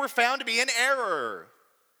if we were found to be in error.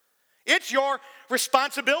 It's your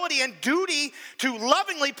responsibility and duty to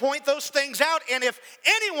lovingly point those things out. And if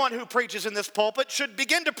anyone who preaches in this pulpit should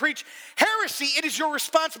begin to preach heresy, it is your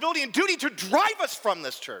responsibility and duty to drive us from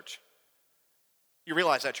this church. You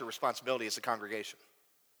realize that's your responsibility as a congregation.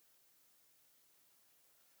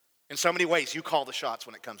 In so many ways, you call the shots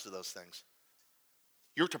when it comes to those things.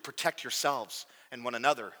 You're to protect yourselves and one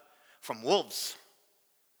another from wolves.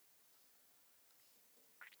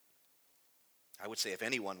 I would say if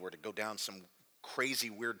anyone were to go down some crazy,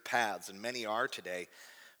 weird paths, and many are today,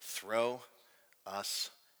 throw us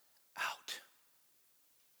out.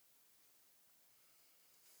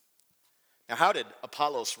 Now, how did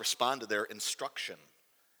Apollos respond to their instruction?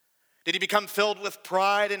 Did he become filled with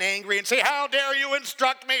pride and angry and say, "How dare you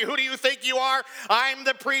instruct me? Who do you think you are? I'm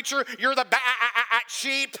the preacher. You're the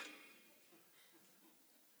sheep."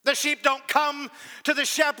 The sheep don't come to the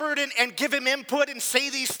shepherd and give him input and say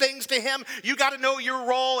these things to him. You got to know your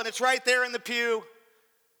role, and it's right there in the pew.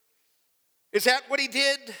 Is that what he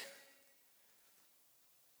did?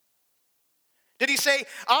 Did he say,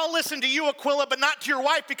 "I'll listen to you, Aquila, but not to your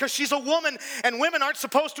wife because she's a woman, and women aren't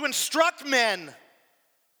supposed to instruct men"?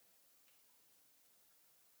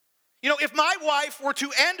 You know, if my wife were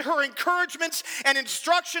to end her encouragements and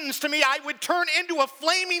instructions to me, I would turn into a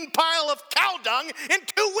flaming pile of cow dung in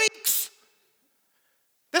 2 weeks.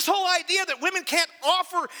 This whole idea that women can't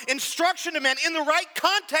offer instruction to men in the right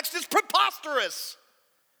context is preposterous.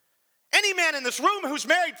 Any man in this room who's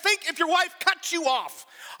married, think if your wife cuts you off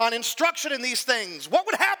on instruction in these things, what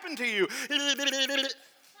would happen to you?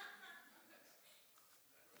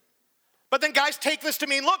 But then guys take this to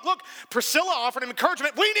mean, look, Priscilla offered him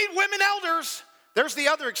encouragement. We need women elders. There's the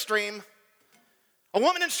other extreme. A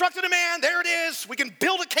woman instructed a man, there it is. We can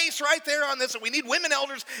build a case right there on this, and we need women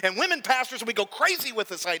elders and women pastors, and we go crazy with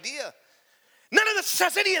this idea. None of this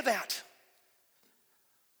says any of that.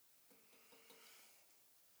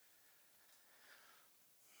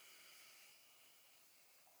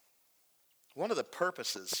 One of the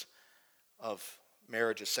purposes of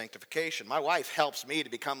marriage is sanctification. My wife helps me to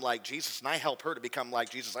become like Jesus, and I help her to become like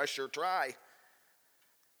Jesus. I sure try.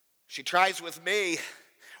 She tries with me.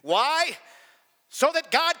 Why? So that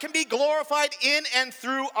God can be glorified in and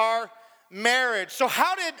through our marriage. So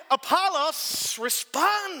how did Apollos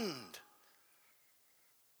respond?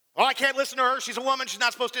 Well, I can't listen to her. She's a woman. She's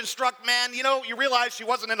not supposed to instruct men. You know, you realize she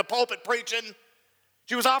wasn't in the pulpit preaching.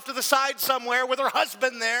 She was off to the side somewhere with her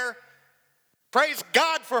husband there. Praise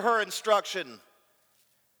God for her instruction.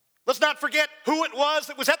 Let's not forget who it was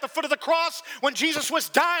that was at the foot of the cross when Jesus was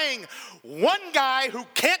dying. One guy who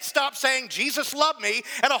can't stop saying, "Jesus loved me,"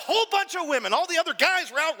 and a whole bunch of women. All the other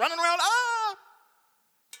guys were out running around.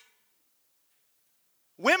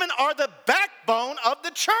 Women are the backbone of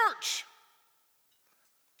the church.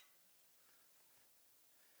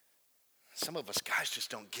 Some of us guys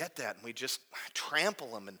just don't get that, and we just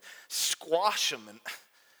trample them and squash them, and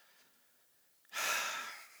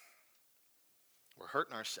we're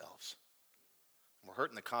hurting ourselves. We're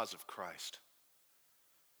hurting the cause of Christ.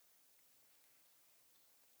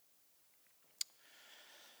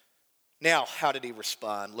 Now, how did he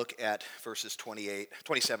respond? Look at verses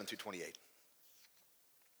 27 through 28.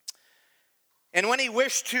 And when he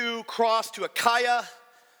wished to cross to Achaia,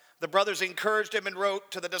 the brothers encouraged him and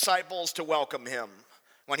wrote to the disciples to welcome him.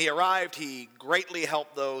 When he arrived, he greatly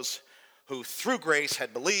helped those who through grace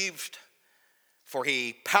had believed, for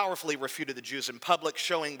he powerfully refuted the Jews in public,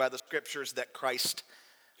 showing by the scriptures that Christ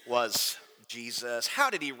was Jesus. How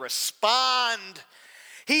did he respond?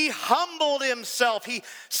 He humbled himself. He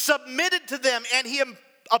submitted to them, and he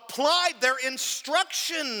applied their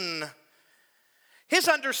instruction. His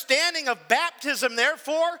understanding of baptism,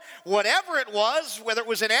 therefore, whatever it was, whether it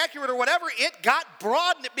was inaccurate or whatever, it got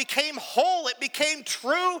broadened. It became whole. It became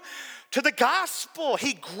true to the gospel.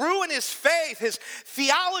 He grew in his faith. His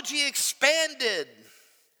theology expanded.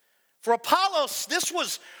 For Apollos, this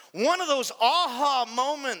was one of those aha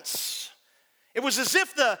moments. It was as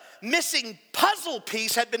if the missing puzzle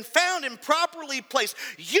piece had been found and properly placed.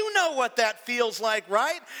 You know what that feels like,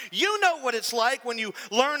 right? You know what it's like when you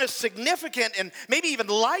learn a significant and maybe even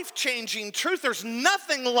life-changing truth. There's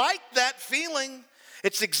nothing like that feeling.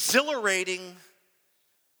 It's exhilarating.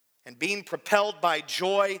 And being propelled by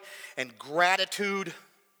joy and gratitude,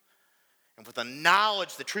 and with the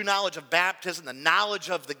knowledge, the true knowledge of baptism, the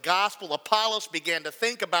knowledge of the gospel, Apollos began to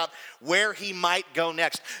think about where he might go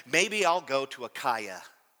next. Maybe I'll go to Achaia.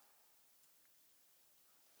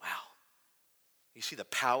 Wow. You see the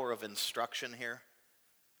power of instruction here?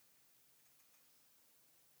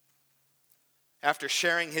 After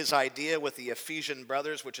sharing his idea with the Ephesian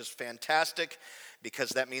brothers, which is fantastic because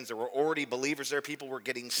that means there were already believers there, people were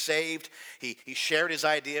getting saved. He shared his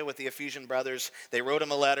idea with the Ephesian brothers. They wrote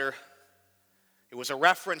him a letter. It was a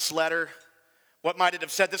reference letter. What might it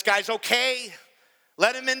have said? This guy's okay.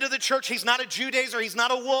 Let him into the church. He's not a Judaizer. He's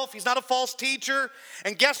not a wolf. He's not a false teacher.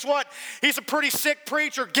 And guess what? He's a pretty sick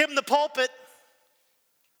preacher. Give him the pulpit.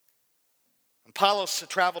 And Apollos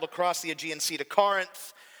traveled across the Aegean Sea to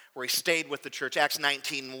Corinth, where he stayed with the church. Acts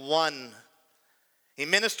 19:1. He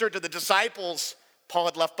ministered to the disciples Paul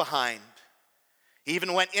had left behind. He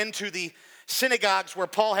even went into the synagogues where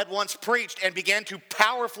Paul had once preached and began to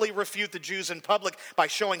powerfully refute the Jews in public by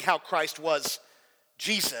showing how Christ was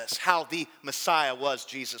Jesus, how the Messiah was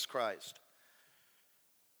Jesus Christ.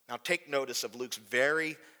 Now take notice of Luke's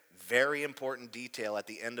very, very important detail at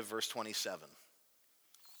the end of verse 27.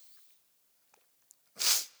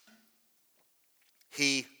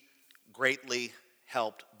 He greatly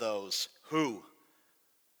helped those who,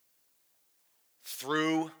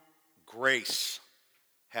 through grace,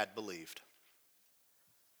 had believed.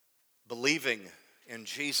 Believing in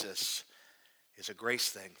Jesus is a grace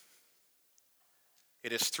thing.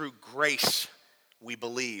 It is through grace we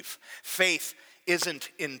believe. Faith isn't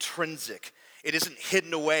intrinsic. It isn't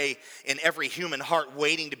hidden away in every human heart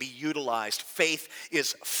waiting to be utilized. Faith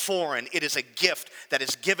is foreign. It is a gift that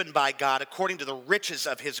is given by God according to the riches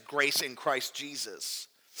of his grace in Christ Jesus.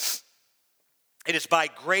 It is by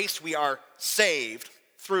grace we are saved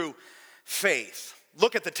through faith.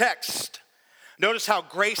 Look at the text. Notice how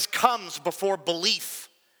grace comes before belief.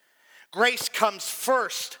 Grace comes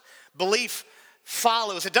first. Belief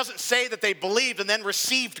follows. It doesn't say that they believed and then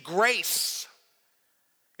received grace.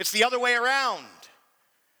 It's the other way around.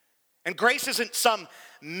 And grace isn't some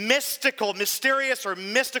mysterious or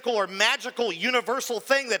mystical or magical universal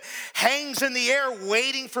thing that hangs in the air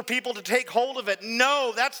waiting for people to take hold of it.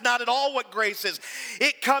 No, that's not at all what grace is.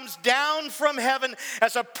 It comes down from heaven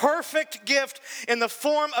as a perfect gift in the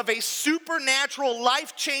form of a supernatural,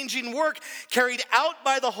 life-changing work carried out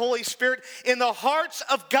by the Holy Spirit in the hearts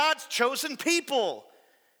of God's chosen people.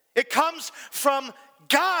 It comes from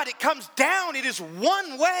God. It comes down. It is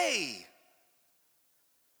one way.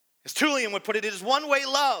 As Tullian would put it, it is one-way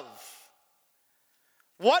love.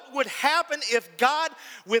 What would happen if God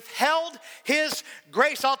withheld his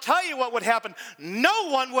grace? I'll tell you what would happen. No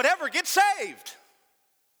one would ever get saved.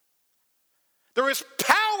 There is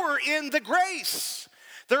power in the grace.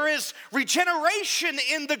 There is regeneration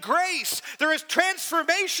in the grace. There is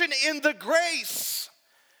transformation in the grace.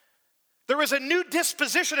 There is a new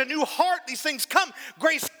disposition, a new heart. These things come.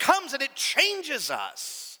 Grace comes and it changes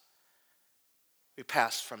us. We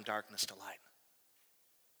pass from darkness to light.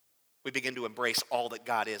 We begin to embrace all that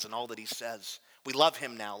God is and all that he says. We love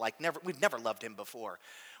him now like we've never loved him before.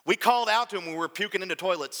 We called out to him when we were puking into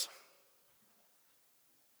toilets.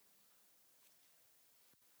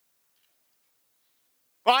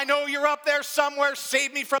 Well, I know you're up there somewhere.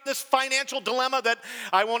 Save me from this financial dilemma that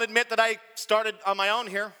I won't admit that I started on my own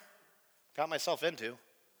here. Got myself into.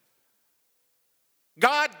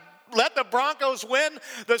 God, let the Broncos win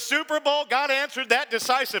the Super Bowl. God answered that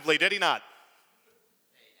decisively, did he not?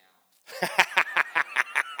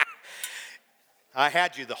 I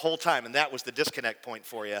had you the whole time, and that was the disconnect point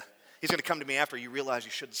for you. He's going to come to me after you realize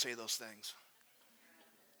you shouldn't say those things.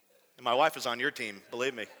 And my wife is on your team,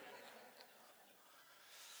 believe me.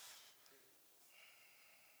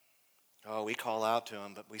 Oh, we call out to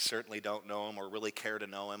him, but we certainly don't know him or really care to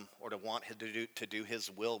know him or to want him to do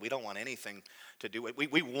his will. We don't want anything to do it.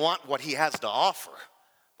 We want what he has to offer,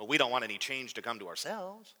 but we don't want any change to come to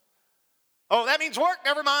ourselves. Oh, that means work.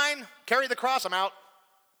 Never mind. Carry the cross. I'm out.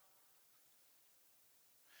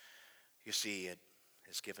 You see, it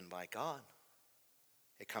is given by God.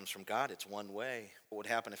 It comes from God. It's one way. What would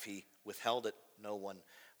happen if he withheld it? No one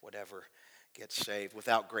would ever get saved.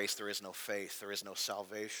 Without grace, there is no faith. There is no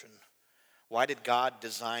salvation. Why did God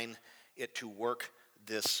design it to work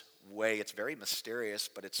this way? It's very mysterious,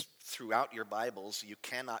 but it's throughout your Bibles. You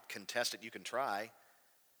cannot contest it. You can try.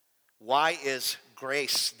 Why is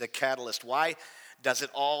grace the catalyst? Why does it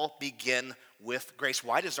all begin with grace?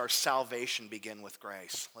 Why does our salvation begin with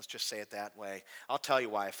grace? Let's just say it that way. I'll tell you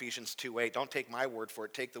why. Ephesians 2:8. Don't take my word for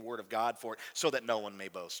it. Take the word of God for it, so that no one may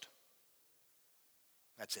boast.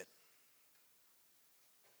 That's it.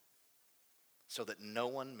 So that no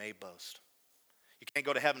one may boast. You can't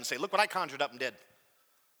go to heaven and say, look what I conjured up and did.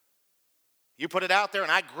 You put it out there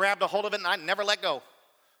and I grabbed a hold of it and I never let go.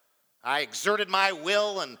 I exerted my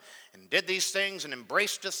will and did these things and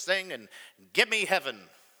embraced this thing and give me heaven.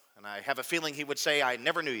 And I have a feeling he would say, I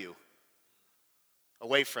never knew you.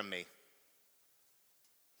 Away from me.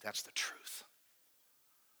 That's the truth.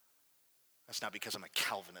 That's not because I'm a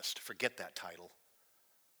Calvinist. Forget that title.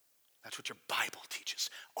 That's what your Bible teaches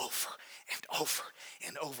over and over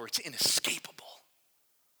and over. It's inescapable.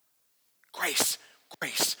 Grace,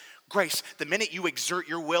 grace, grace. The minute you exert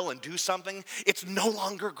your will and do something, it's no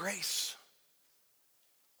longer grace.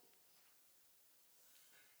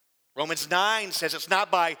 Romans 9 says it's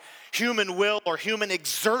not by human will or human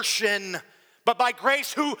exertion, but by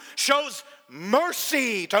grace who shows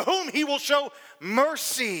mercy, to whom he will show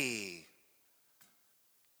mercy.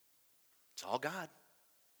 It's all God.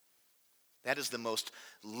 That is the most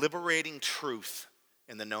liberating truth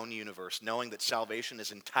in the known universe, knowing that salvation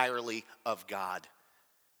is entirely of God.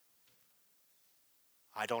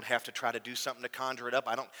 I don't have to try to do something to conjure it up.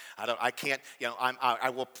 I can't, I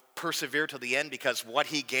will persevere to the end because what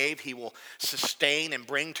he gave, he will sustain and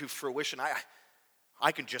bring to fruition.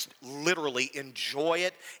 I can just literally enjoy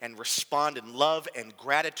it and respond in love and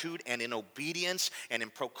gratitude and in obedience and in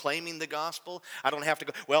proclaiming the gospel. I don't have to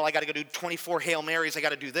go, well, I got to go do 24 Hail Marys. I got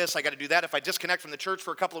to do this. I got to do that. If I disconnect from the church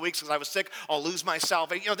for a couple of weeks because I was sick, I'll lose my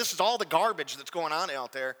salvation. This is all the garbage that's going on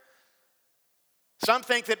out there. Some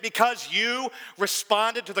think that because you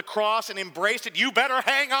responded to the cross and embraced it, you better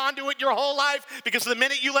hang on to it your whole life because the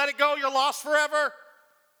minute you let it go, you're lost forever.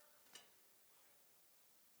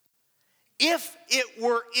 If it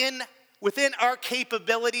were within our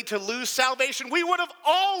capability to lose salvation, we would have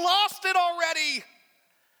all lost it already.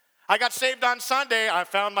 I got saved on Sunday. I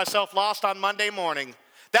found myself lost on Monday morning.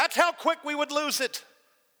 That's how quick we would lose it.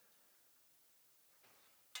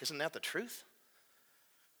 Isn't that the truth?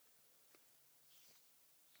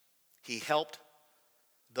 He helped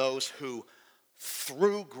those who,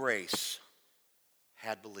 through grace,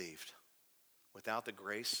 had believed. Without the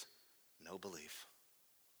grace, no belief.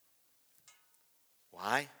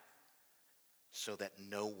 Why? So that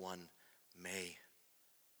no one may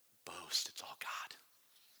boast. It's all God.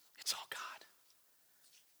 It's all God.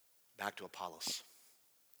 Back to Apollos.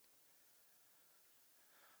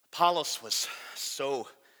 Apollos was so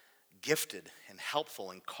gifted and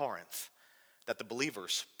helpful in Corinth that the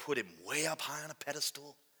believers put him way up high on a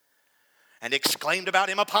pedestal and exclaimed about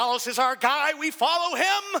him, Apollos is our guy, we follow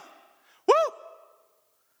him. Woo!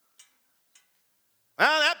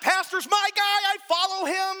 Well, that pastor's my guy, I follow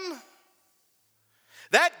him.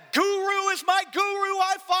 That guru is my guru,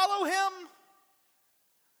 I follow him.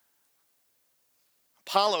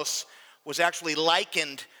 Apollos was actually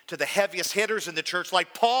likened to the heaviest hitters in the church,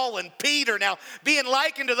 like Paul and Peter. Now, being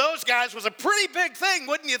likened to those guys was a pretty big thing,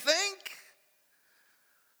 wouldn't you think?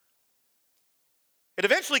 It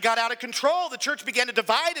eventually got out of control. The church began to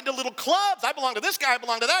divide into little clubs. I belong to this guy, I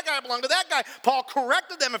belong to that guy, I belong to that guy. Paul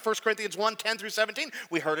corrected them in 1 Corinthians 1, 10 through 17.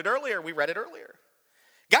 We heard it earlier, we read it earlier.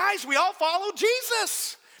 Guys, we all follow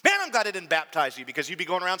Jesus. Man, I'm glad I didn't baptize you because you'd be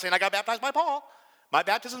going around saying, I got baptized by Paul. My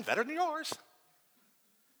baptism's better than yours.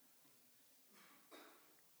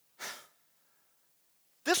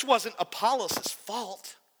 This wasn't Apollos'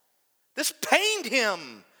 fault. This pained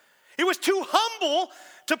him. He was too humble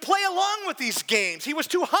to play along with these games. He was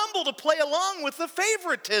too humble to play along with the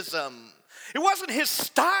favoritism. It wasn't his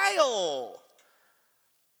style.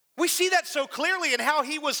 We see that so clearly in how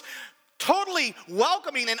he was totally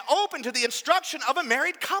welcoming and open to the instruction of a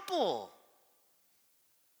married couple.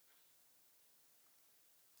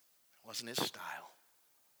 It wasn't his style.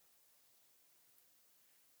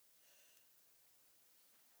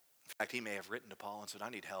 In fact, he may have written to Paul and said, I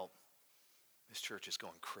need help. This church is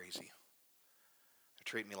going crazy. They're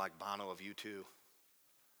treating me like Bono of U2.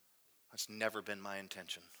 That's never been my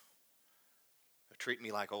intention. They're treating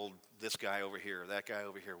me like old this guy over here, that guy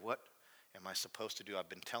over here. What am I supposed to do? I've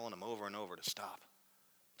been telling them over and over to stop.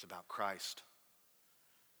 It's about Christ.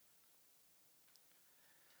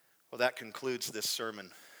 Well, that concludes this sermon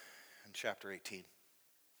in chapter 18.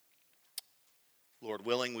 Lord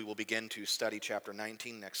willing, we will begin to study chapter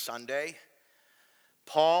 19 next Sunday.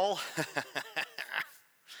 Paul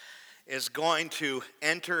is going to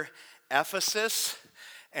enter Ephesus,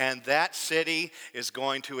 and that city is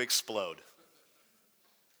going to explode.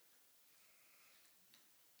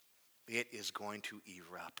 It is going to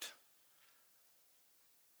erupt.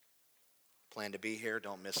 Plan to be here.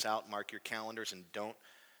 Don't miss out. Mark your calendars, and don't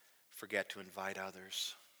forget to invite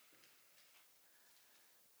others.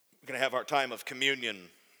 We're going to have our time of communion.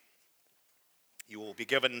 You will be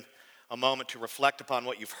given a moment to reflect upon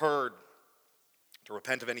what you've heard, to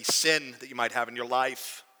repent of any sin that you might have in your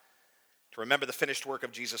life, to remember the finished work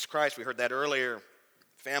of Jesus Christ. We heard that earlier.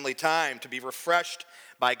 Family time, to be refreshed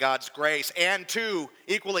by God's grace, and to,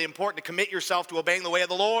 equally important, to commit yourself to obeying the way of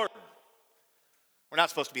the Lord. We're not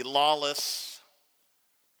supposed to be lawless.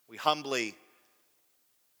 We humbly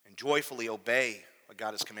and joyfully obey what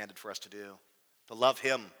God has commanded for us to do, to love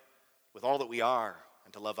him with all that we are,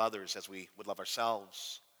 and to love others as we would love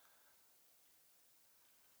ourselves.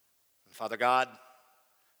 And Father God,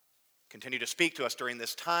 continue to speak to us during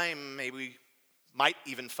this time. Maybe we might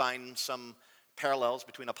even find some parallels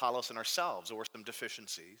between Apollos and ourselves, or some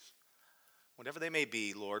deficiencies. Whatever they may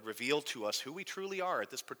be, Lord, reveal to us who we truly are at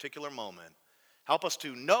this particular moment. Help us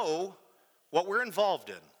to know what we're involved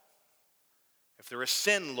in. If there is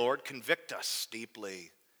sin, Lord, convict us deeply,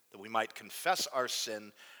 that we might confess our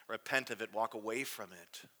sin, repent of it, walk away from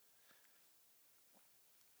it.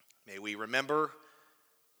 May we remember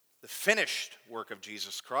the finished work of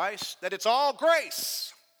Jesus Christ, that it's all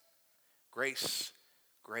grace. Grace,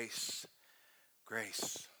 grace,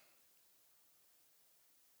 grace.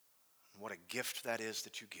 And what a gift that is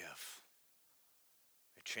that you give.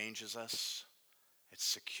 It changes us. It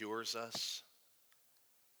secures us.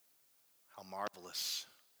 How marvelous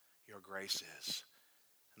your grace is.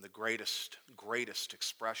 And the greatest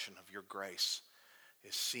expression of your grace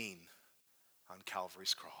is seen on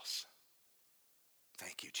Calvary's cross.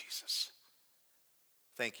 Thank you, Jesus.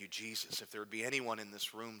 Thank you, Jesus. If there would be anyone in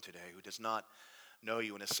this room today who does not know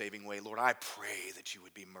you in a saving way, Lord, I pray that you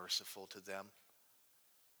would be merciful to them.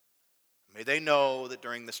 May they know that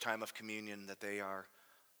during this time of communion that they are,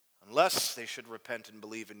 unless they should repent and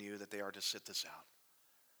believe in you, that they are to sit this out.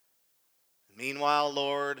 And meanwhile,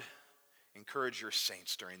 Lord, encourage your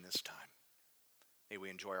saints during this time. May we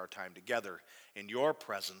enjoy our time together in your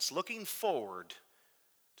presence, looking forward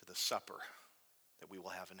to the supper that we will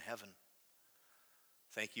have in heaven.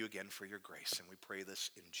 Thank you again for your grace, and we pray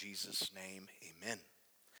this in Jesus' name. Amen.